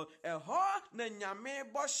yo ho na nyame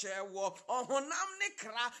bo shewo ohonam ne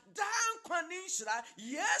kra dan kwaninshira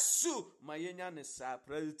Yesu mayenya ne sa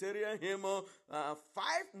Presbyterian hymn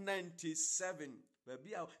 597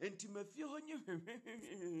 baby a enti mafie honye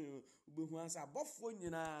ubehu asa bofo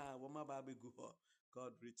nyina wo maba begu ho.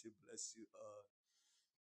 God richly bless you all.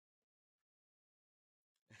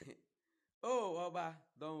 Oh, Oba,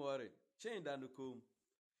 don't worry. Change that come.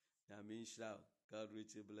 Yamin Shroud. God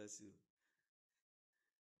richly bless you.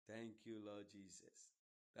 Thank you, Lord Jesus.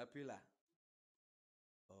 Tapila.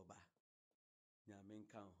 Oba. Yamin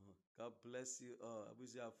Kan. God bless you all.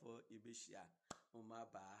 Abuzia for Ibishia.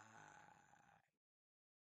 Umaba.